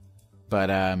 but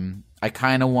I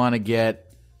kind of want to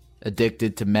get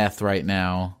addicted to meth right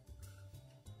now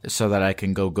so that I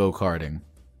can go go-karting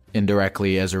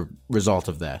indirectly as a result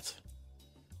of that.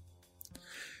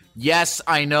 Yes,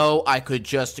 I know I could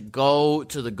just go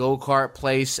to the go-kart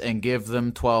place and give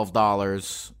them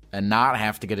 $12 and not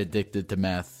have to get addicted to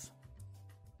meth.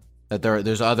 That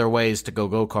there's other ways to go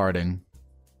go-karting.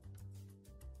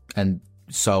 And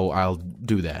so I'll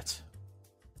do that.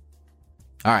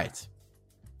 All right.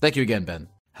 Thank you again, Ben.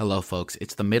 Hello, folks.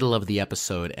 It's the middle of the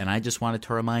episode, and I just wanted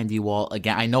to remind you all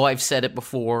again. I know I've said it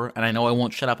before, and I know I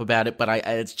won't shut up about it, but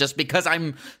it's just because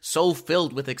I'm so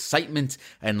filled with excitement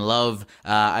and love.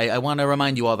 I want to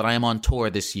remind you all that I am on tour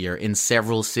this year in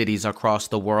several cities across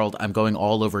the world. I'm going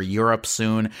all over Europe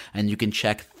soon, and you can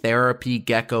check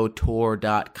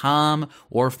therapygeckotour.com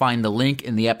or find the link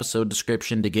in the episode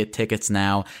description to get tickets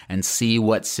now and see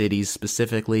what cities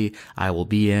specifically I will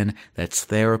be in. That's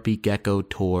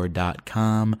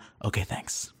therapygeckotour.com. Okay,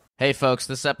 thanks. Hey folks,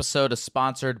 this episode is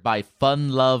sponsored by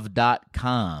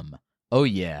funlove.com. Oh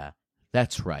yeah,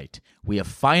 that's right. We have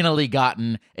finally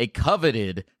gotten a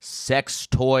coveted sex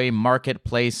toy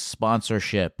marketplace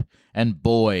sponsorship. And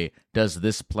boy, does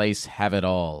this place have it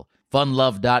all.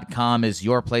 Funlove.com is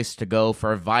your place to go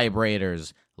for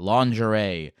vibrators,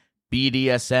 lingerie,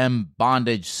 BDSM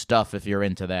bondage stuff if you're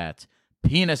into that,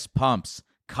 penis pumps,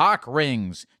 cock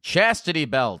rings, chastity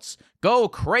belts. Go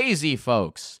crazy,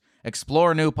 folks.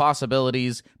 Explore new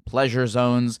possibilities, pleasure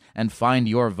zones, and find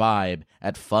your vibe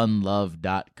at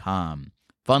funlove.com.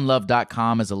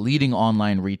 Funlove.com is a leading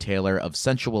online retailer of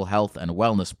sensual health and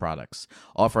wellness products,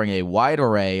 offering a wide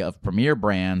array of premier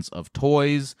brands of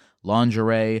toys,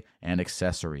 lingerie, and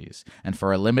accessories. And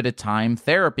for a limited time,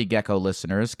 Therapy Gecko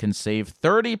listeners can save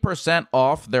 30%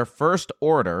 off their first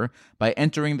order by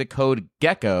entering the code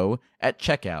GECKO at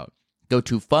checkout. Go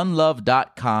to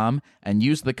funlove.com and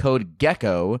use the code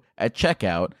GECKO at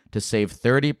checkout to save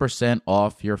 30%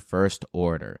 off your first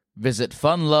order. Visit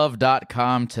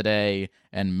funlove.com today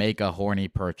and make a horny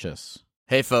purchase.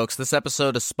 Hey folks, this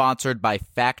episode is sponsored by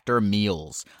Factor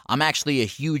Meals. I'm actually a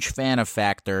huge fan of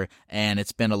Factor, and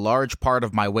it's been a large part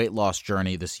of my weight loss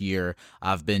journey this year.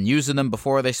 I've been using them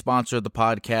before they sponsored the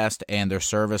podcast, and their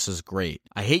service is great.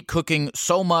 I hate cooking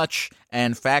so much,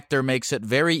 and Factor makes it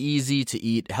very easy to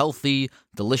eat healthy,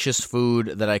 delicious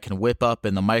food that I can whip up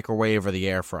in the microwave or the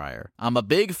air fryer. I'm a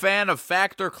big fan of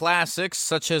Factor classics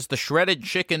such as the shredded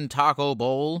chicken taco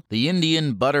bowl, the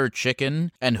Indian butter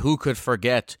chicken, and who could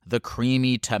forget the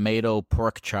creamy tomato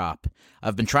pork chop.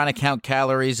 I've been trying to count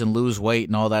calories and lose weight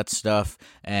and all that stuff,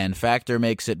 and Factor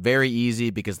makes it very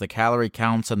easy because the calorie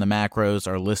counts and the macros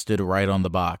are listed right on the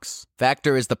box.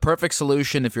 Factor is the perfect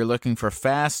solution if you're looking for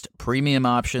fast, premium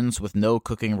options with no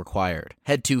cooking required.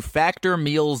 Head to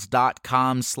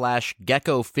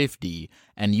factormeals.com/gecko50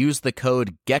 and use the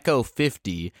code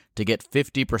GECKO50 to get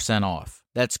 50% off.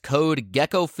 That's code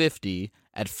GECKO50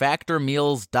 at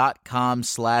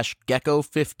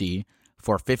factormeals.com/gecko50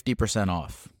 for 50%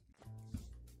 off.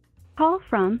 Call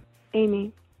from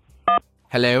Amy.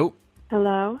 Hello?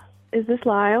 Hello? Is this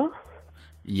Lyle?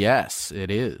 Yes,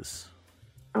 it is.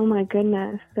 Oh my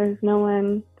goodness, there's no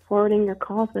one forwarding your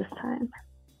calls this time.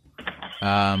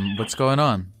 What's going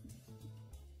on?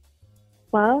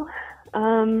 Well,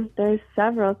 there's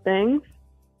several things.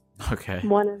 Okay.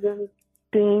 One of them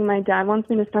being my dad wants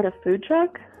me to start a food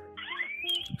truck.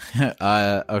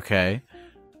 Okay.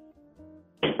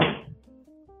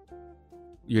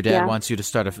 Your dad wants you to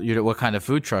start what kind of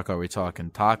food truck are we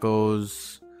talking?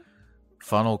 Tacos?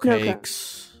 Funnel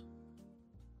cakes?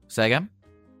 Say again?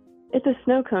 It's a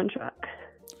snow cone truck.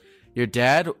 Your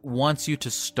dad wants you to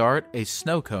start a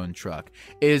snow cone truck.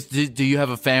 Do you have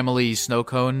a family snow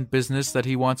cone business that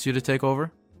he wants you to take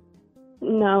over?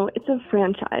 No, it's a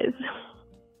franchise.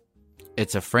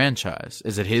 It's a franchise.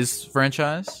 Is it his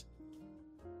franchise?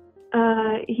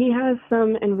 He has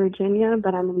some in Virginia,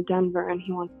 but I'm in Denver, and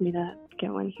he wants me to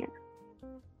get one here.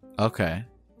 Okay.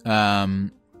 How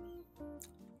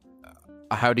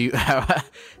do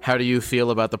you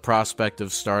feel about the prospect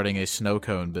of starting a snow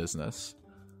cone business?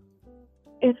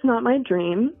 It's not my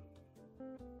dream,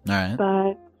 All right.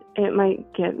 but it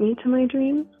might get me to my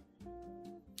dreams.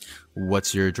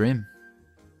 What's your dream?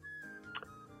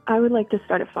 I would like to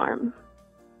start a farm.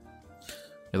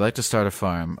 You'd like to start a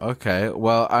farm. Okay.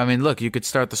 Well, I mean, look, you could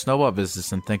start the snowball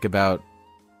business and think about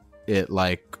it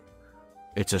like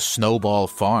it's a snowball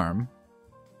farm.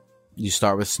 You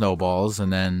start with snowballs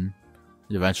and then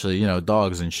eventually,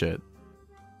 dogs and shit.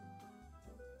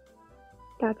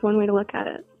 That's one way to look at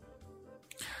it.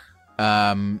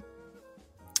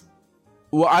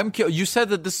 Well, you said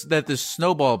that this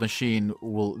snowball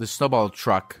this snowball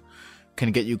truck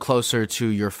can get you closer to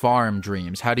your farm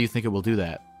dreams. How do you think it will do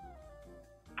that?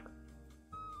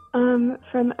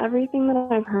 From everything that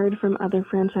I've heard from other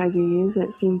franchisees, it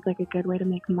seems like a good way to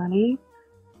make money.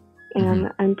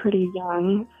 And I'm pretty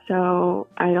young, so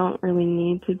I don't really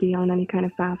need to be on any kind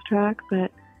of fast track,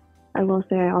 but I will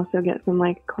say I also get some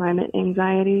climate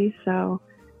anxiety, so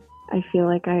I feel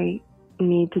like I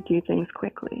need to do things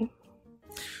quickly.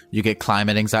 You get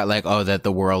climate anxiety, that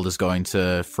the world is going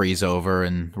to freeze over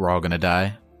and we're all going to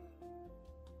die?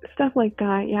 Stuff like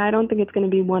that. Yeah, I don't think it's going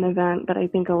to be one event, but I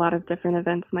think a lot of different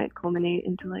events might culminate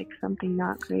into something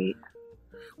not great.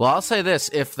 Well, I'll say this.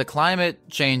 If the climate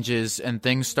changes and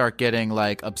things start getting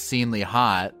obscenely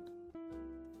hot,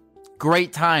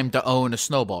 great time to own a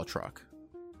snowball truck.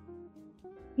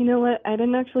 You know what? I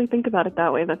didn't actually think about it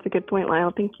that way. That's a good point,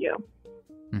 Lyle. Thank you.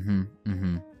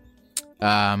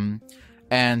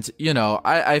 And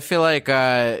I feel like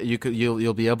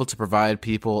you'll be able to provide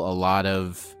people a lot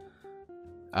of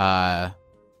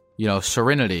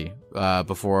serenity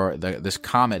before this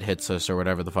comet hits us or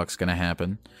whatever the fuck's gonna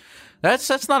happen.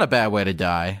 That's not a bad way to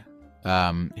die.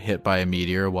 Hit by a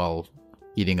meteor while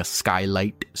eating a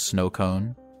skylight snow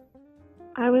cone.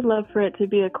 I would love for it to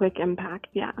be a quick impact.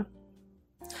 Yeah.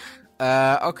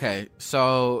 Okay.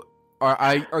 So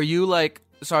are you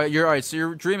so you're all right. So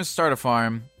your dream is to start a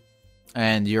farm,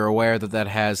 and you're aware that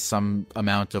has some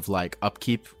amount of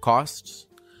upkeep costs.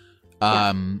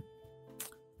 Yeah.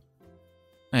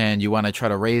 And you want to try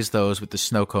to raise those with the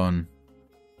snow cone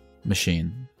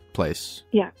machine place.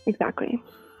 Yeah, exactly.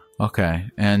 Okay.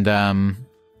 And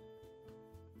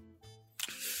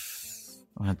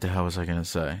what the hell was I gonna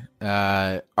say?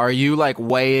 Are you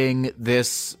weighing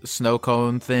this snow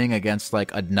cone thing against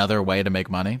another way to make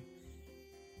money?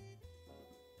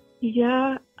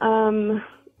 Yeah, I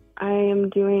am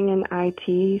doing an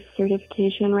IT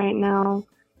certification right now.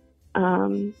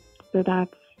 So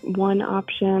that's one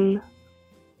option.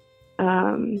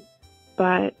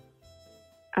 But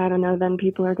I don't know, then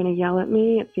people are going to yell at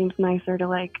me. It seems nicer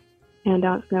to hand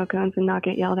out snow cones and not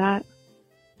get yelled at.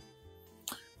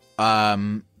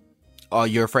 Oh,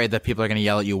 you're afraid that people are going to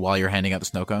yell at you while you're handing out the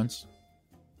snow cones?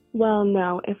 Well,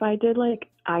 no. If I did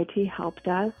IT help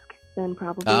desk, then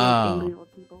probably angry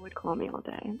old people would call me all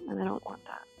day, and I don't want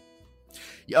that.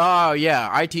 Oh,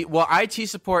 yeah. IT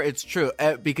support, it's true.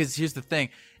 Because here's the thing,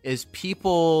 is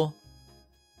people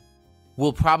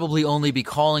will probably only be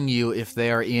calling you if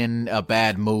they are in a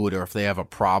bad mood or if they have a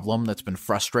problem that's been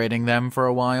frustrating them for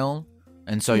a while.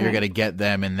 And so you're going to get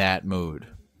them in that mood.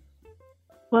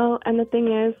 Well, and the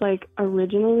thing is,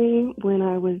 originally when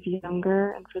I was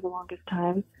younger and for the longest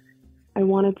time, I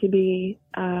wanted to be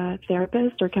a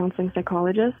therapist or counseling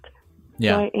psychologist.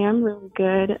 Yeah. So I am really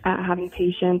good at having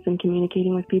patience and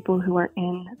communicating with people who are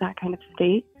in that kind of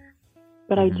state.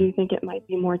 But I do think it might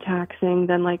be more taxing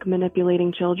than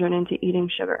manipulating children into eating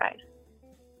sugar ice.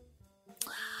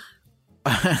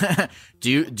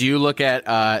 Do you look at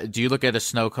a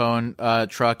snow cone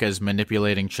truck as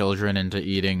manipulating children into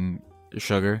eating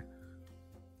sugar?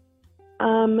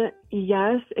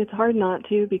 Yes, it's hard not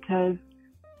to, because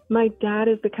my dad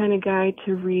is the kind of guy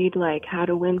to read How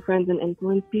to Win Friends and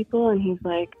Influence People, and he's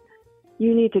like,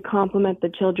 you need to compliment the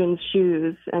children's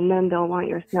shoes and then they'll want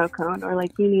your snow cone, or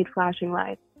you need flashing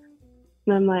lights.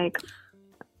 And I'm like,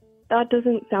 that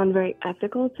doesn't sound very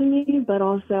ethical to me, but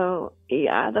also,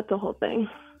 yeah, that's the whole thing.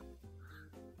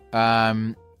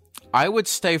 I would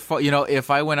stay if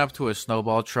I went up to a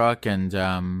snowball truck and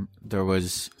there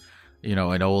was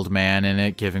an old man in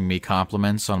it giving me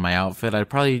compliments on my outfit, I'd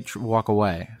probably walk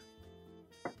away.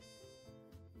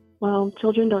 Well,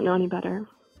 children don't know any better.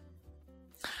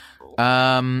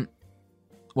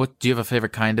 What do you have a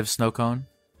favorite kind of snow cone?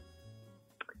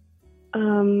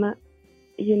 You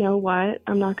know what?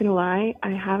 I'm not gonna lie.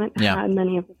 I haven't had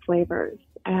many of the flavors.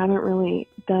 I haven't really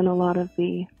done a lot of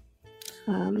the,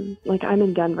 I'm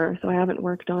in Denver, so I haven't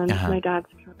worked on my dad's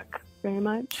truck very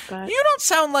much. But you don't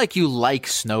sound like you like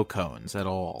snow cones at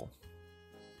all.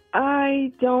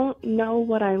 I don't know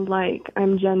what I like.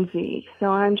 I'm Gen Z, so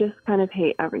I'm just kind of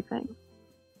hate everything.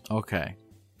 Okay.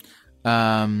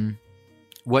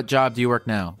 What job do you work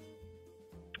now?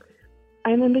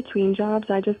 I'm in between jobs.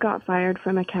 I just got fired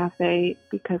from a cafe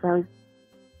because that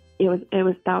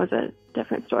was a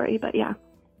different story, but yeah.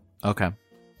 Okay.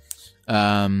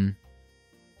 I'm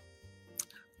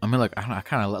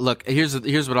gonna look.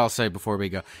 Here's what I'll say before we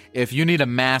go. If you need a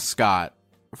mascot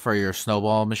for your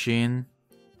snowball machine,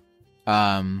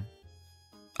 I'm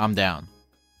down.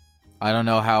 I don't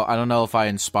know if I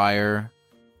inspire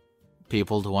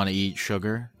people to want to eat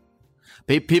sugar.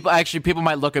 People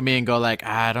might look at me and go like,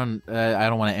 I don't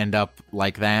want to end up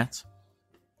like that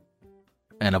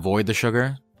and avoid the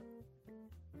sugar.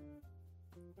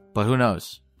 But who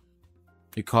knows?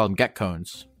 You call them get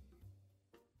cones.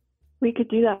 We could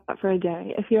do that for a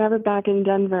day. If you're ever back in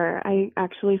Denver, I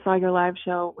actually saw your live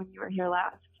show when you were here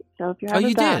last. So if you're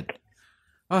ever back, did?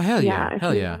 Oh, hell yeah.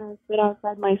 Hell yeah. If you want to sit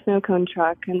outside my snow cone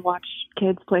truck and watch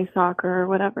kids play soccer or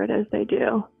whatever it is they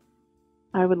do,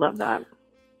 I would love that.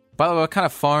 By the way, what kind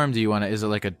of farm do you want to... Is it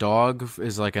like a dog...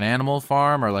 Is it like an animal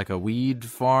farm or like a weed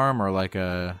farm or like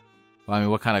a... I mean,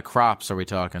 what kind of crops are we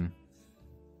talking?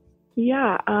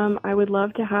 Yeah, I would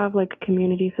love to have like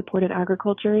community-supported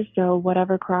agriculture. So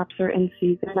whatever crops are in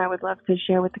season, I would love to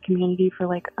share with the community for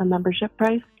like a membership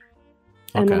price.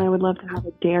 And then I would love to have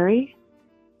a dairy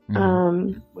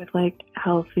with like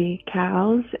healthy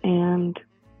cows, and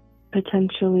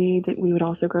potentially that we would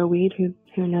also grow weed.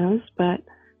 Who knows? But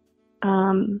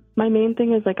my main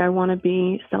thing is like I want to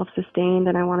be self-sustained,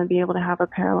 and I want to be able to have a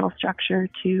parallel structure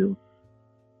to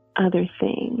other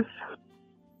things.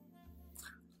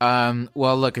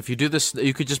 Well, look, if you do this,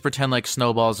 you could just pretend like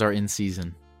snowballs are in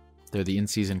season. They're the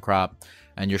in-season crop,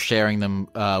 and you're sharing them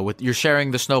you're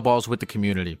sharing the snowballs with the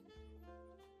community.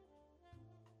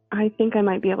 I think I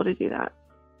might be able to do that.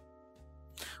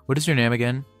 What is your name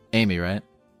again? Amy, right?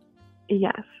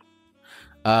 Yes.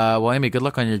 Well, Amy, good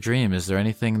luck on your dream. Is there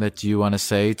anything that you want to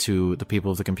say to the people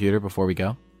of the computer before we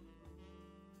go?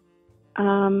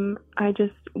 I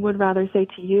just would rather say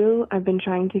to you, I've been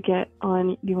trying to get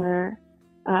on your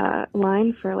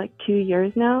line for like 2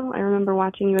 years now. I remember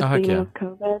watching you at the beginning of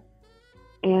COVID,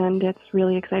 and it's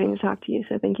really exciting to talk to you.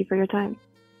 So thank you for your time.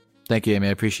 Thank you, Amy.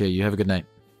 I appreciate you. Have a good night.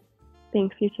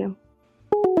 Thanks, you too.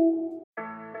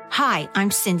 Hi, I'm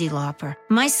Cyndi Lauper.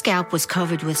 My scalp was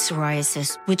covered with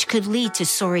psoriasis, which could lead to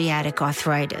psoriatic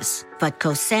arthritis, but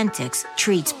Cosentyx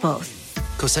treats both.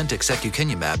 Cosentyx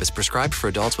secukinumab is prescribed for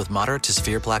adults with moderate to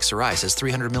severe plaque psoriasis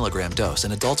 300 milligram dose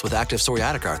and adults with active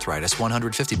psoriatic arthritis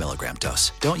 150 milligram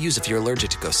dose. Don't use if you're allergic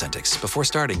to Cosentyx. Before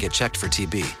starting, get checked for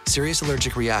TB. Serious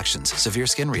allergic reactions, severe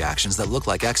skin reactions that look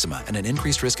like eczema, and an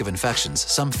increased risk of infections,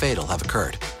 some fatal, have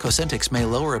occurred. Cosentyx may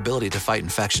lower ability to fight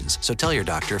infections, so tell your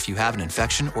doctor if you have an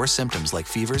infection or symptoms like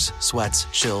fevers, sweats,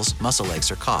 chills, muscle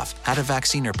aches, or cough, had a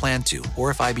vaccine or plan to,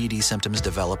 or if IBD symptoms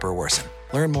develop or worsen.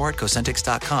 Learn more at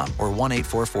Cosentyx.com or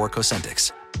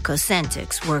 1-844-COSENTYX.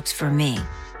 Cosentyx works for me.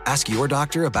 Ask your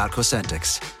doctor about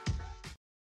Cosentyx.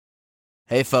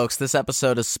 Hey folks, this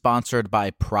episode is sponsored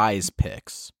by Prize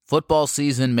Picks. Football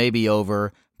season may be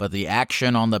over, but the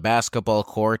action on the basketball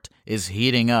court is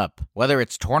heating up. Whether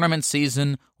it's tournament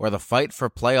season or the fight for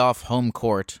playoff home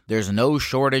court, there's no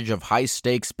shortage of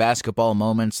high-stakes basketball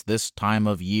moments this time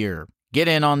of year. Get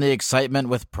in on the excitement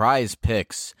with Prize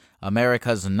Picks,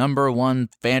 America's #1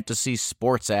 fantasy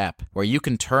sports app, where you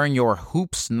can turn your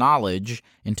hoops knowledge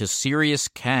into serious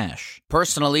cash.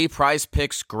 Personally, Prize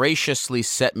Picks graciously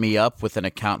set me up with an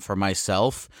account for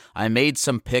myself. I made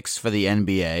some picks for the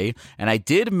NBA, and I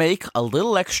did make a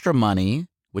little extra money,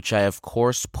 which I of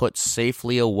course put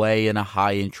safely away in a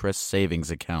high-interest savings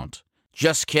account.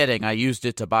 Just kidding, I used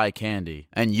it to buy candy.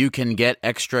 And you can get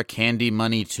extra candy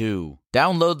money too.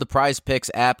 Download the Prize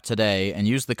Picks app today and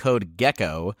use the code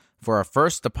GECKO for a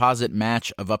first deposit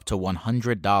match of up to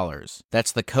 $100.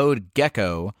 That's the code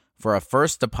GECKO for a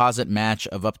first deposit match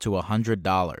of up to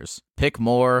 $100. Pick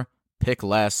more, pick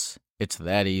less. It's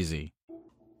that easy.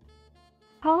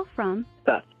 Call from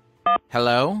Seth.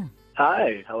 Hello?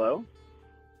 Hi, hello.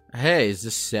 Hey, is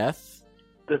this Seth?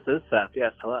 This is Seth,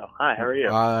 yes, hello. Hi, how are you?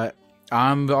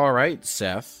 I'm all right,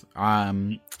 Seth.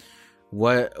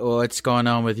 What's going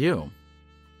on with you?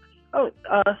 Oh,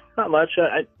 not much.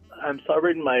 I'm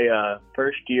celebrating my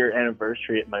first year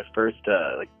anniversary at my first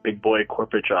big boy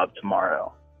corporate job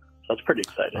tomorrow. So that's pretty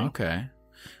exciting. Okay.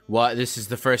 Well, this is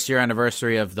the first year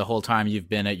anniversary of the whole time you've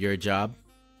been at your job?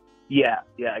 Yeah,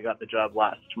 I got the job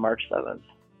last March 7th.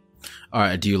 All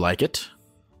right, do you like it?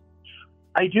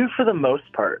 I do for the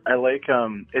most part. I like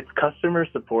it's customer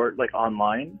support like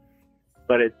online,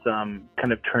 but it's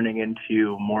kind of turning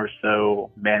into more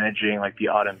so managing like the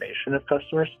automation of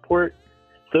customer support.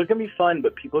 So it can be fun,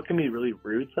 but people can be really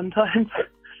rude sometimes.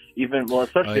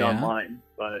 especially online.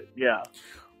 But yeah,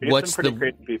 we get some pretty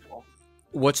crazy people.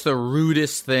 What's the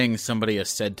rudest thing somebody has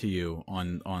said to you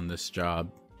on this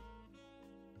job?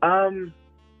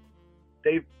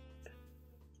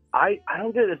 I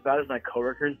don't get it as bad as my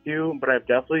coworkers do, but I've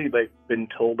definitely been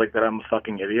told that I'm a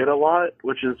fucking idiot a lot,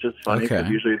 which is just funny because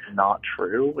usually it's not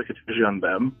true. It's usually on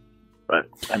them. But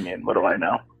I mean, what do I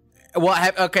know? Well,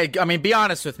 be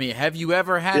honest with me. Have you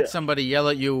ever had somebody yell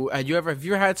at you? Have you ever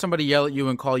had somebody yell at you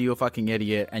and call you a fucking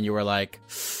idiot, and you were like,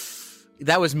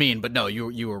 "That was mean," but no,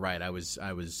 you were right. I was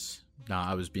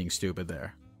being stupid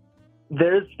there.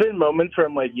 There's been moments where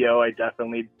I'm like, yo, I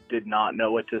definitely did not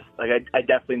know what to, I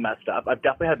definitely messed up. I've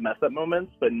definitely had mess up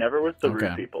moments, but never with the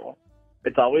rude people.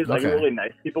 It's always really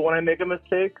nice people when I make a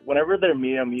mistake. Whenever they're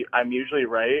mean, I'm usually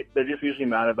right. They're just usually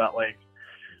mad about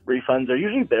refunds.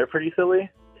 They're pretty silly.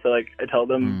 So I tell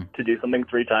them to do something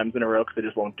 3 times in a row because they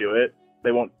just won't do it.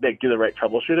 They won't do the right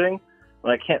troubleshooting.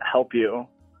 And I can't help you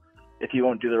if you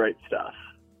won't do the right stuff.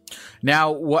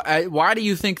 Now, why do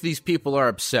you think these people are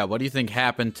upset? What do you think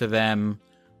happened to them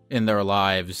in their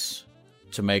lives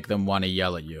to make them want to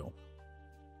yell at you?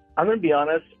 I'm going to be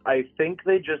honest. I think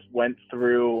they just went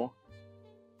through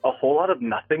a whole lot of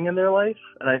nothing in their life,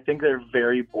 and I think they're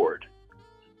very bored.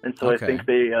 And so I think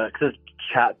because it's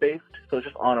chat-based, so it's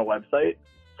just on a website.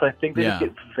 So I think they just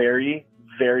get very,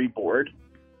 very bored,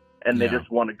 and they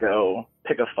just want to go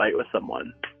pick a fight with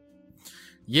someone.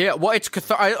 Yeah, well, it's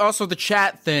also the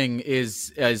chat thing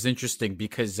is interesting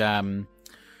because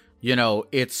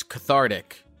it's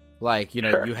cathartic.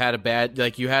 You had a bad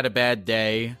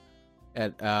day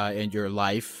in your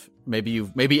life.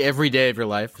 Maybe every day of your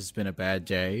life has been a bad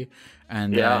day,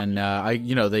 and then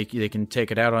they can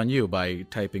take it out on you by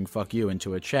typing "fuck you"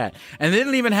 into a chat, and they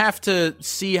don't even have to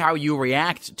see how you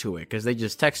react to it because they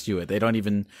just text you it. They don't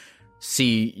even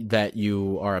see that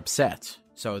you are upset.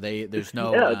 So there's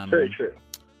no it's very true.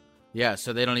 Yeah,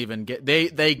 so they don't even get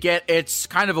they get it's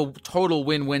kind of a total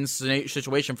win-win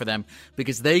situation for them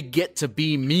because they get to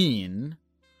be mean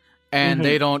and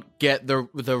they don't get the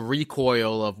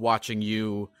recoil of watching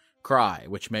you cry,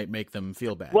 which may make them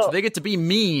feel bad. So they get to be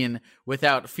mean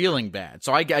without feeling bad.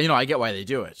 So I get why they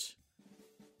do it.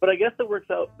 But I guess it works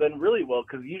out then really well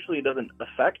because usually it doesn't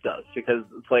affect us because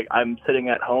it's I'm sitting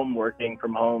at home working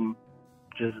from home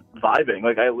just vibing.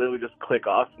 I literally just click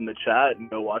off from the chat and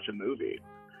go watch a movie.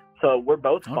 So we're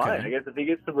both fine. I guess if he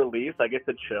gets the release, I get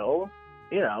to chill.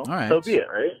 So be it,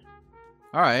 right?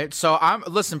 All right. So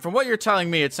listen. From what you're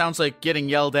telling me, it sounds like getting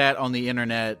yelled at on the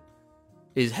internet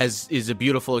is a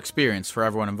beautiful experience for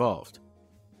everyone involved.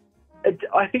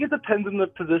 I think it depends on the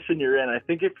position you're in. I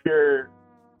think if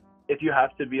you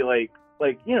have to be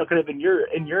kind of in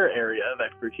your area of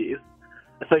expertise,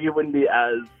 it's it wouldn't be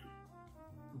as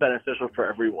beneficial for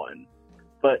everyone.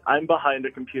 But I'm behind a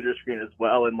computer screen as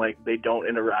well, and they don't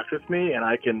interact with me, and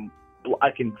I can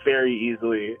very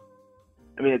easily.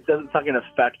 I mean, it's not going to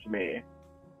affect me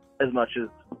as much as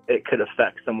it could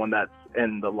affect someone that's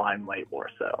in the limelight more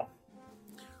so.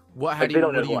 What do you mean? They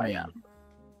don't know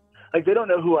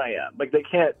who I am. They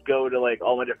can't go to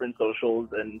all my different socials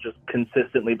and just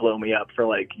consistently blow me up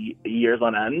for years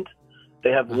on end.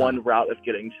 They have one route of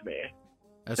getting to me,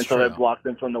 That's and true. so I block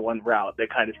them from the one route. They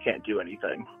kind of can't do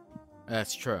anything.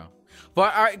 That's true.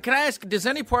 But can I ask, does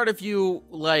any part of you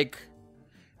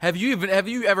have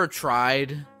you ever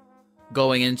tried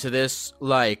going into this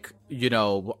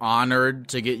honored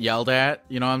to get yelled at?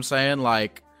 You know what I'm saying?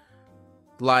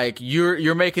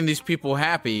 You're making these people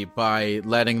happy by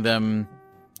letting them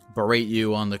berate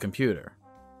you on the computer.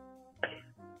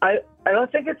 I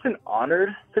don't think it's an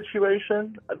honored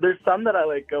situation. There's some that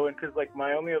I go in because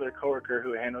my only other coworker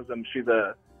who handles them, she's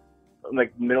a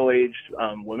middle-aged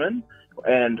woman,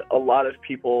 and a lot of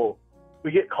people,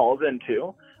 we get calls in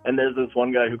too, and there's this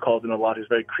one guy who calls in a lot who's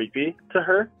very creepy to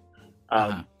her,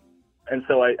 and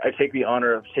so I take the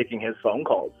honor of taking his phone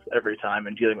calls every time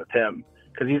and dealing with him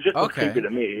because he's just creepy to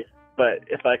me, but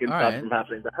if I can stop it from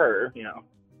happening to her,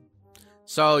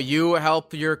 So you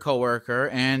help your coworker,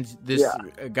 and this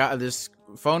guy, this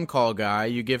phone call guy,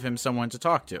 you give him someone to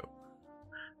talk to.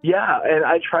 Yeah, and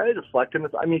I try to deflect him.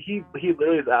 I mean, he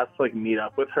literally has asked to meet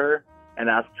up with her and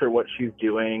asks her what she's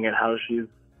doing and how she's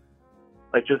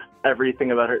just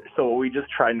everything about her. So we just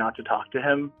try not to talk to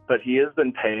him. But he has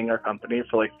been paying our company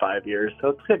for 5 years, so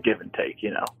it's a give and take,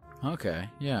 Okay,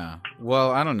 yeah.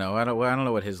 Well, I don't know. I don't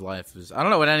know what his life is. I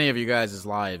don't know what any of you guys'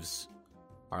 lives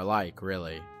are like,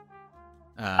 really.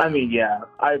 I mean, yeah.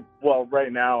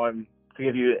 Right now, to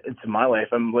give you into my life,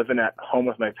 I'm living at home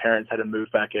with my parents. Had to move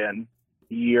back in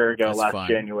a year ago. That's last fun.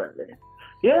 January.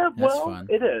 Yeah, That's fun.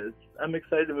 It is. I'm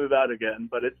excited to move out again,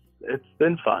 but it's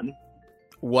been fun.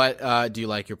 What do you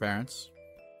like your parents?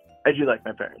 I do like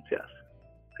my parents, yes.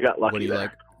 I got lucky. What do you there.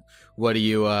 like? What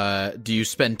do you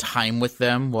spend time with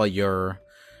them while you're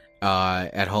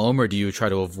at home, or do you try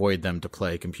to avoid them to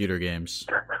play computer games?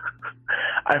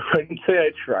 I wouldn't say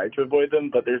I try to avoid them,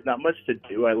 but there's not much to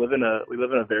do. We live in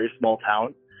a very small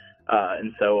town,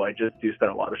 and so I just do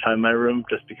spend a lot of time in my room.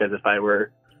 Just because if I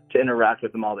were to interact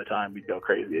with them all the time, we'd go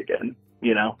crazy again.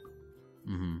 You know.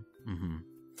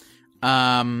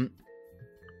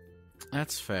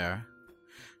 That's fair.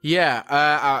 Yeah.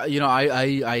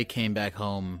 I came back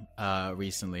home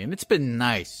recently, and it's been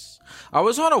nice. I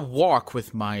was on a walk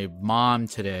with my mom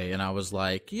today, and I was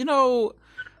like,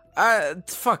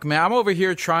 fuck, man, I'm over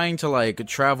here trying to like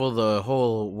travel the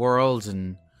whole world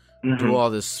and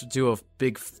do a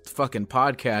big fucking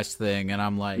podcast thing, and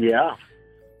I'm like, yeah.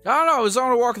 I don't know. I was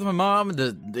on a walk with my mom.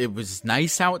 It was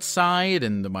nice outside,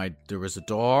 and there was a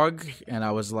dog, and I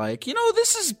was like,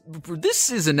 this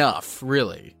is enough,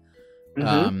 really.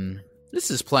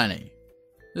 This is plenty.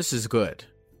 This is good.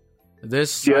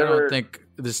 Don't think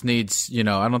this needs.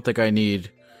 I don't think I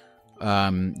need,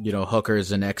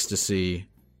 hookers and ecstasy.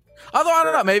 Although I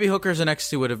don't know, maybe hookers and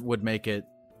ecstasy would make it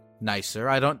nicer.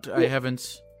 I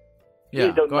haven't.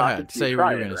 Yeah, go ahead. Say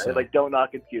what you're going to say. Like, don't knock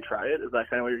it till you try it. Is that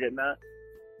kind of what you're getting at?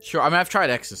 Sure. I mean, I've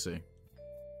tried ecstasy.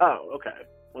 Oh, okay.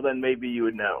 Well, then maybe you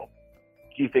would know.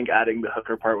 Do you think adding the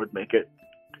hooker part would make it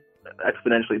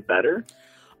exponentially better?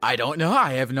 I don't know.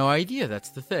 I have no idea.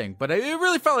 That's the thing. But it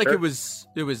really felt like it was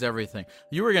everything.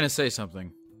 You were going to say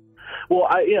something. Well,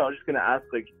 I'm just going to ask,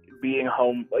 like, being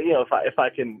home, if I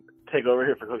can take over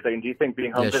here for a quick second, do you think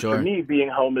being home, because for me, being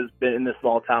home has been in this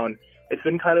small town, it's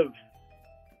been kind of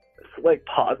like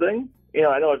pausing.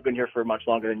 I know I've been here for much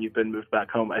longer than you've been moved back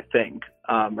home, I think,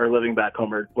 or living back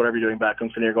home, or whatever you're doing back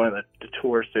home. So you're going on the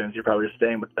tour soon, so you're probably just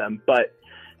staying with them. But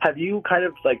have you kind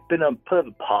of like put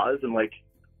a pause and like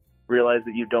realized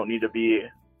that you don't need to be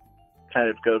kind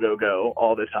of go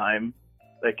all the time,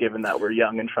 like given that we're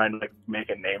young and trying to like make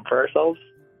a name for ourselves?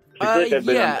 I feel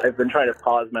like I've been trying to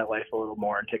pause my life a little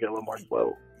more and take it a little more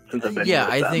slow since I've been here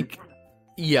with them. I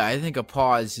think a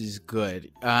pause is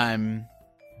good. I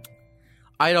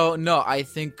don't know. I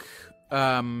think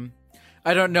I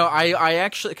don't know. I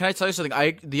actually, can I tell you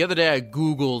something? The other day I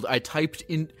typed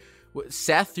in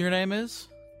Seth, your name is?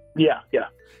 Yeah.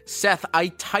 Seth, I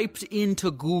typed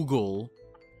into Google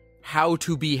how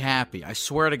to be happy. I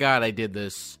swear to God I did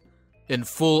this in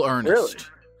full earnest. Really?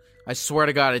 I swear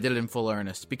to God I did it in full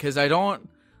earnest because I don't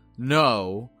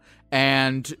know.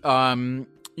 And,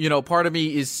 part of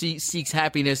me seeks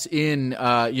happiness in,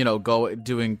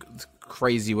 doing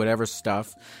crazy whatever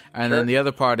stuff. And then the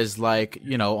other part is like,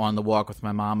 on the walk with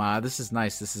my mom, this is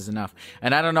nice, this is enough.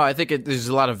 And I don't know, I think there's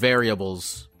a lot of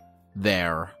variables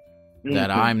there that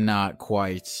I'm not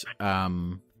quite...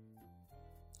 Well,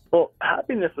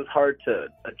 happiness is hard to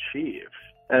achieve,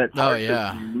 and it's hard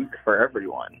to unique for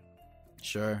everyone.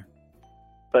 Sure.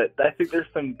 But I think there's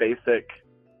some basic,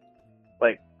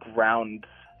 like, ground,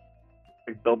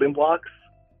 like, building blocks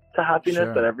to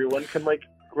happiness that everyone can, like,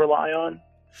 rely on.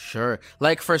 Sure.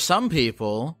 Like, for some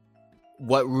people,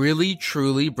 what really,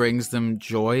 truly brings them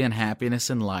joy and happiness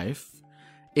in life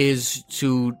is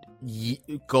to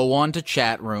go on to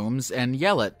chat rooms and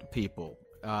yell at people,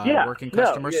 working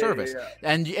customer service.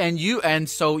 And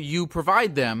so you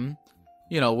provide them,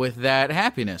 with that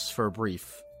happiness for a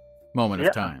brief moment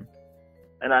of time.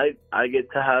 And I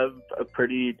get to have a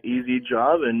pretty easy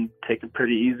job and take a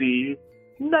pretty easy,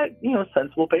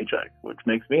 sensible paycheck, which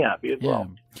makes me happy as well.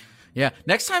 Yeah.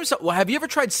 Next time, have you ever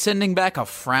tried sending back a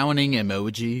frowning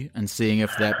emoji and seeing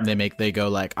if they go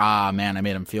like, man, I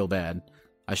made them feel bad,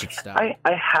 I should stop? I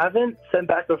haven't sent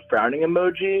back a frowning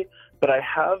emoji, but I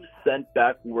have sent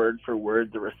back word for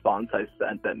word the response I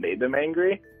sent that made them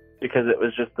angry because it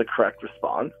was just the correct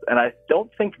response. And I don't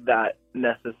think that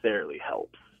necessarily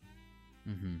helps.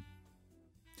 Mm-hmm.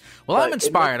 Well, I'm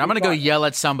inspired. I'm going to go yell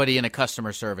at somebody in a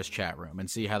customer service chat room and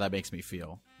see how that makes me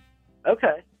feel.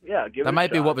 Okay. Yeah. Give it a shot. That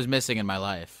might be what was missing in my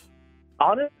life.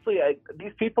 Honestly,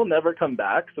 these people never come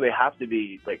back, so they have to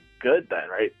be like good then,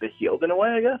 right? They healed in a way,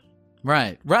 I guess.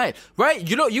 Right.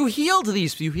 You healed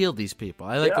these people.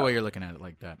 I like the way you're looking at it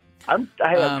like that. I'm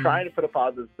trying to put a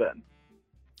positive spin.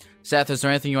 Seth, is there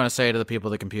anything you want to say to the people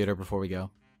at the computer before we go?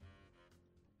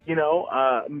 I'm going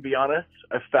to be honest.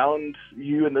 I found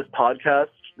you in this podcast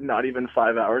not even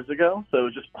 5 hours ago, so it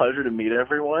was just a pleasure to meet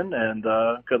everyone, and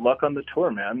good luck on the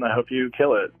tour, man. I hope you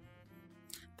kill it.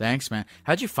 Thanks, man.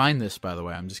 How'd you find this, by the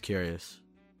way? I'm just curious.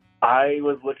 I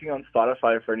was looking on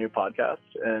Spotify for a new podcast,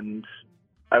 and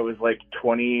I was like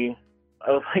 2-3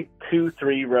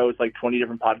 rows, like 20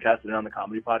 different podcasts and on the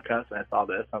comedy podcast, and I saw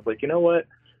this. I was like, you know what?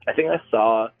 I think I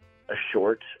saw a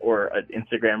short or an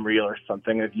Instagram reel or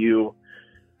something of you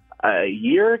a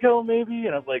year ago maybe,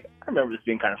 and I was like, I remember this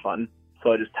being kind of fun.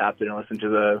 So I just tapped in and listened to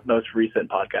the most recent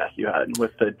podcast you had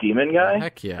with the demon guy.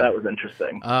 Heck yeah. That was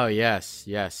interesting. Oh, yes.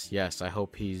 I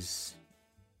hope he's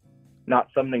not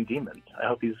summoning demons. I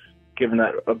hope he's given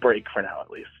that a break for now, at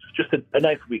least. Just a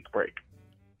nice week break.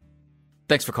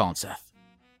 Thanks for calling, Seth.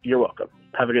 You're welcome.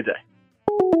 Have a good day.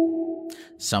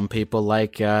 Some people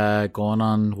like going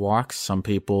on walks. Some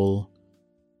people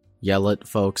yell at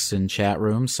folks in chat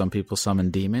rooms. Some people summon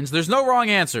demons. There's no wrong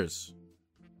answers.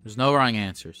 Therapy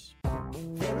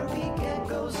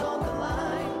Gecko's on the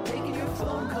line, taking your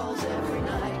phone calls every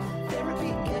night. Therapy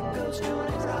Gecko's doing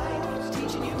it right, he's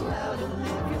teaching you how to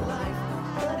live your life,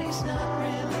 but he's not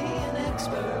really an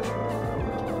expert.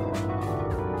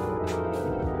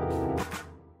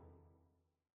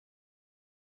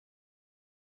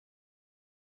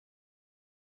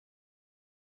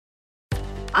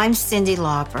 I'm Cyndi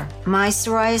Lauper. My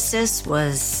psoriasis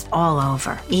was all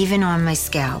over, even on my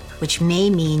scalp, which may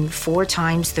mean 4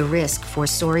 times the risk for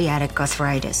psoriatic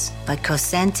arthritis. But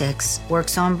Cosentyx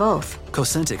works on both.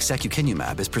 Cosentyx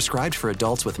secukinumab is prescribed for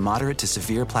adults with moderate to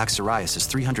severe plaque psoriasis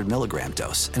 300 milligram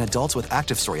dose and adults with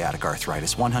active psoriatic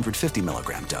arthritis 150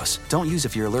 milligram dose. Don't use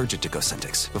if you're allergic to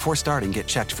Cosentyx. Before starting, get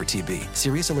checked for TB,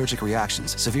 serious allergic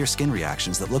reactions, severe skin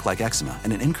reactions that look like eczema,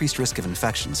 and an increased risk of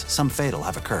infections, some fatal,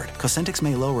 have occurred. Cosentyx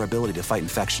may lower ability to fight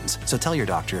infections, so tell your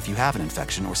doctor if you have an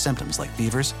infection or symptoms like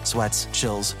fevers, sweats,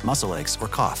 chills, muscle aches, or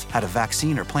cough, had a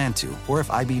vaccine or plan to, or if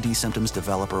IBD symptoms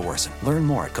develop or worsen. Learn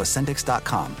more at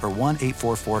Cosentyx.com or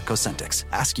 1-844-COSENTYX.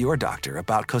 Ask your doctor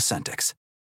about Cosentyx.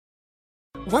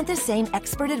 Want the same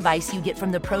expert advice you get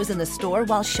from the pros in the store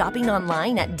while shopping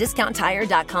online at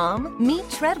DiscountTire.com? Meet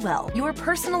Treadwell, your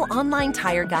personal online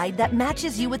tire guide that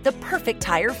matches you with the perfect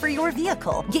tire for your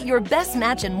vehicle. Get your best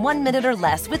match in 1 minute or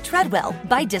less with Treadwell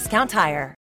by Discount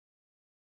Tire.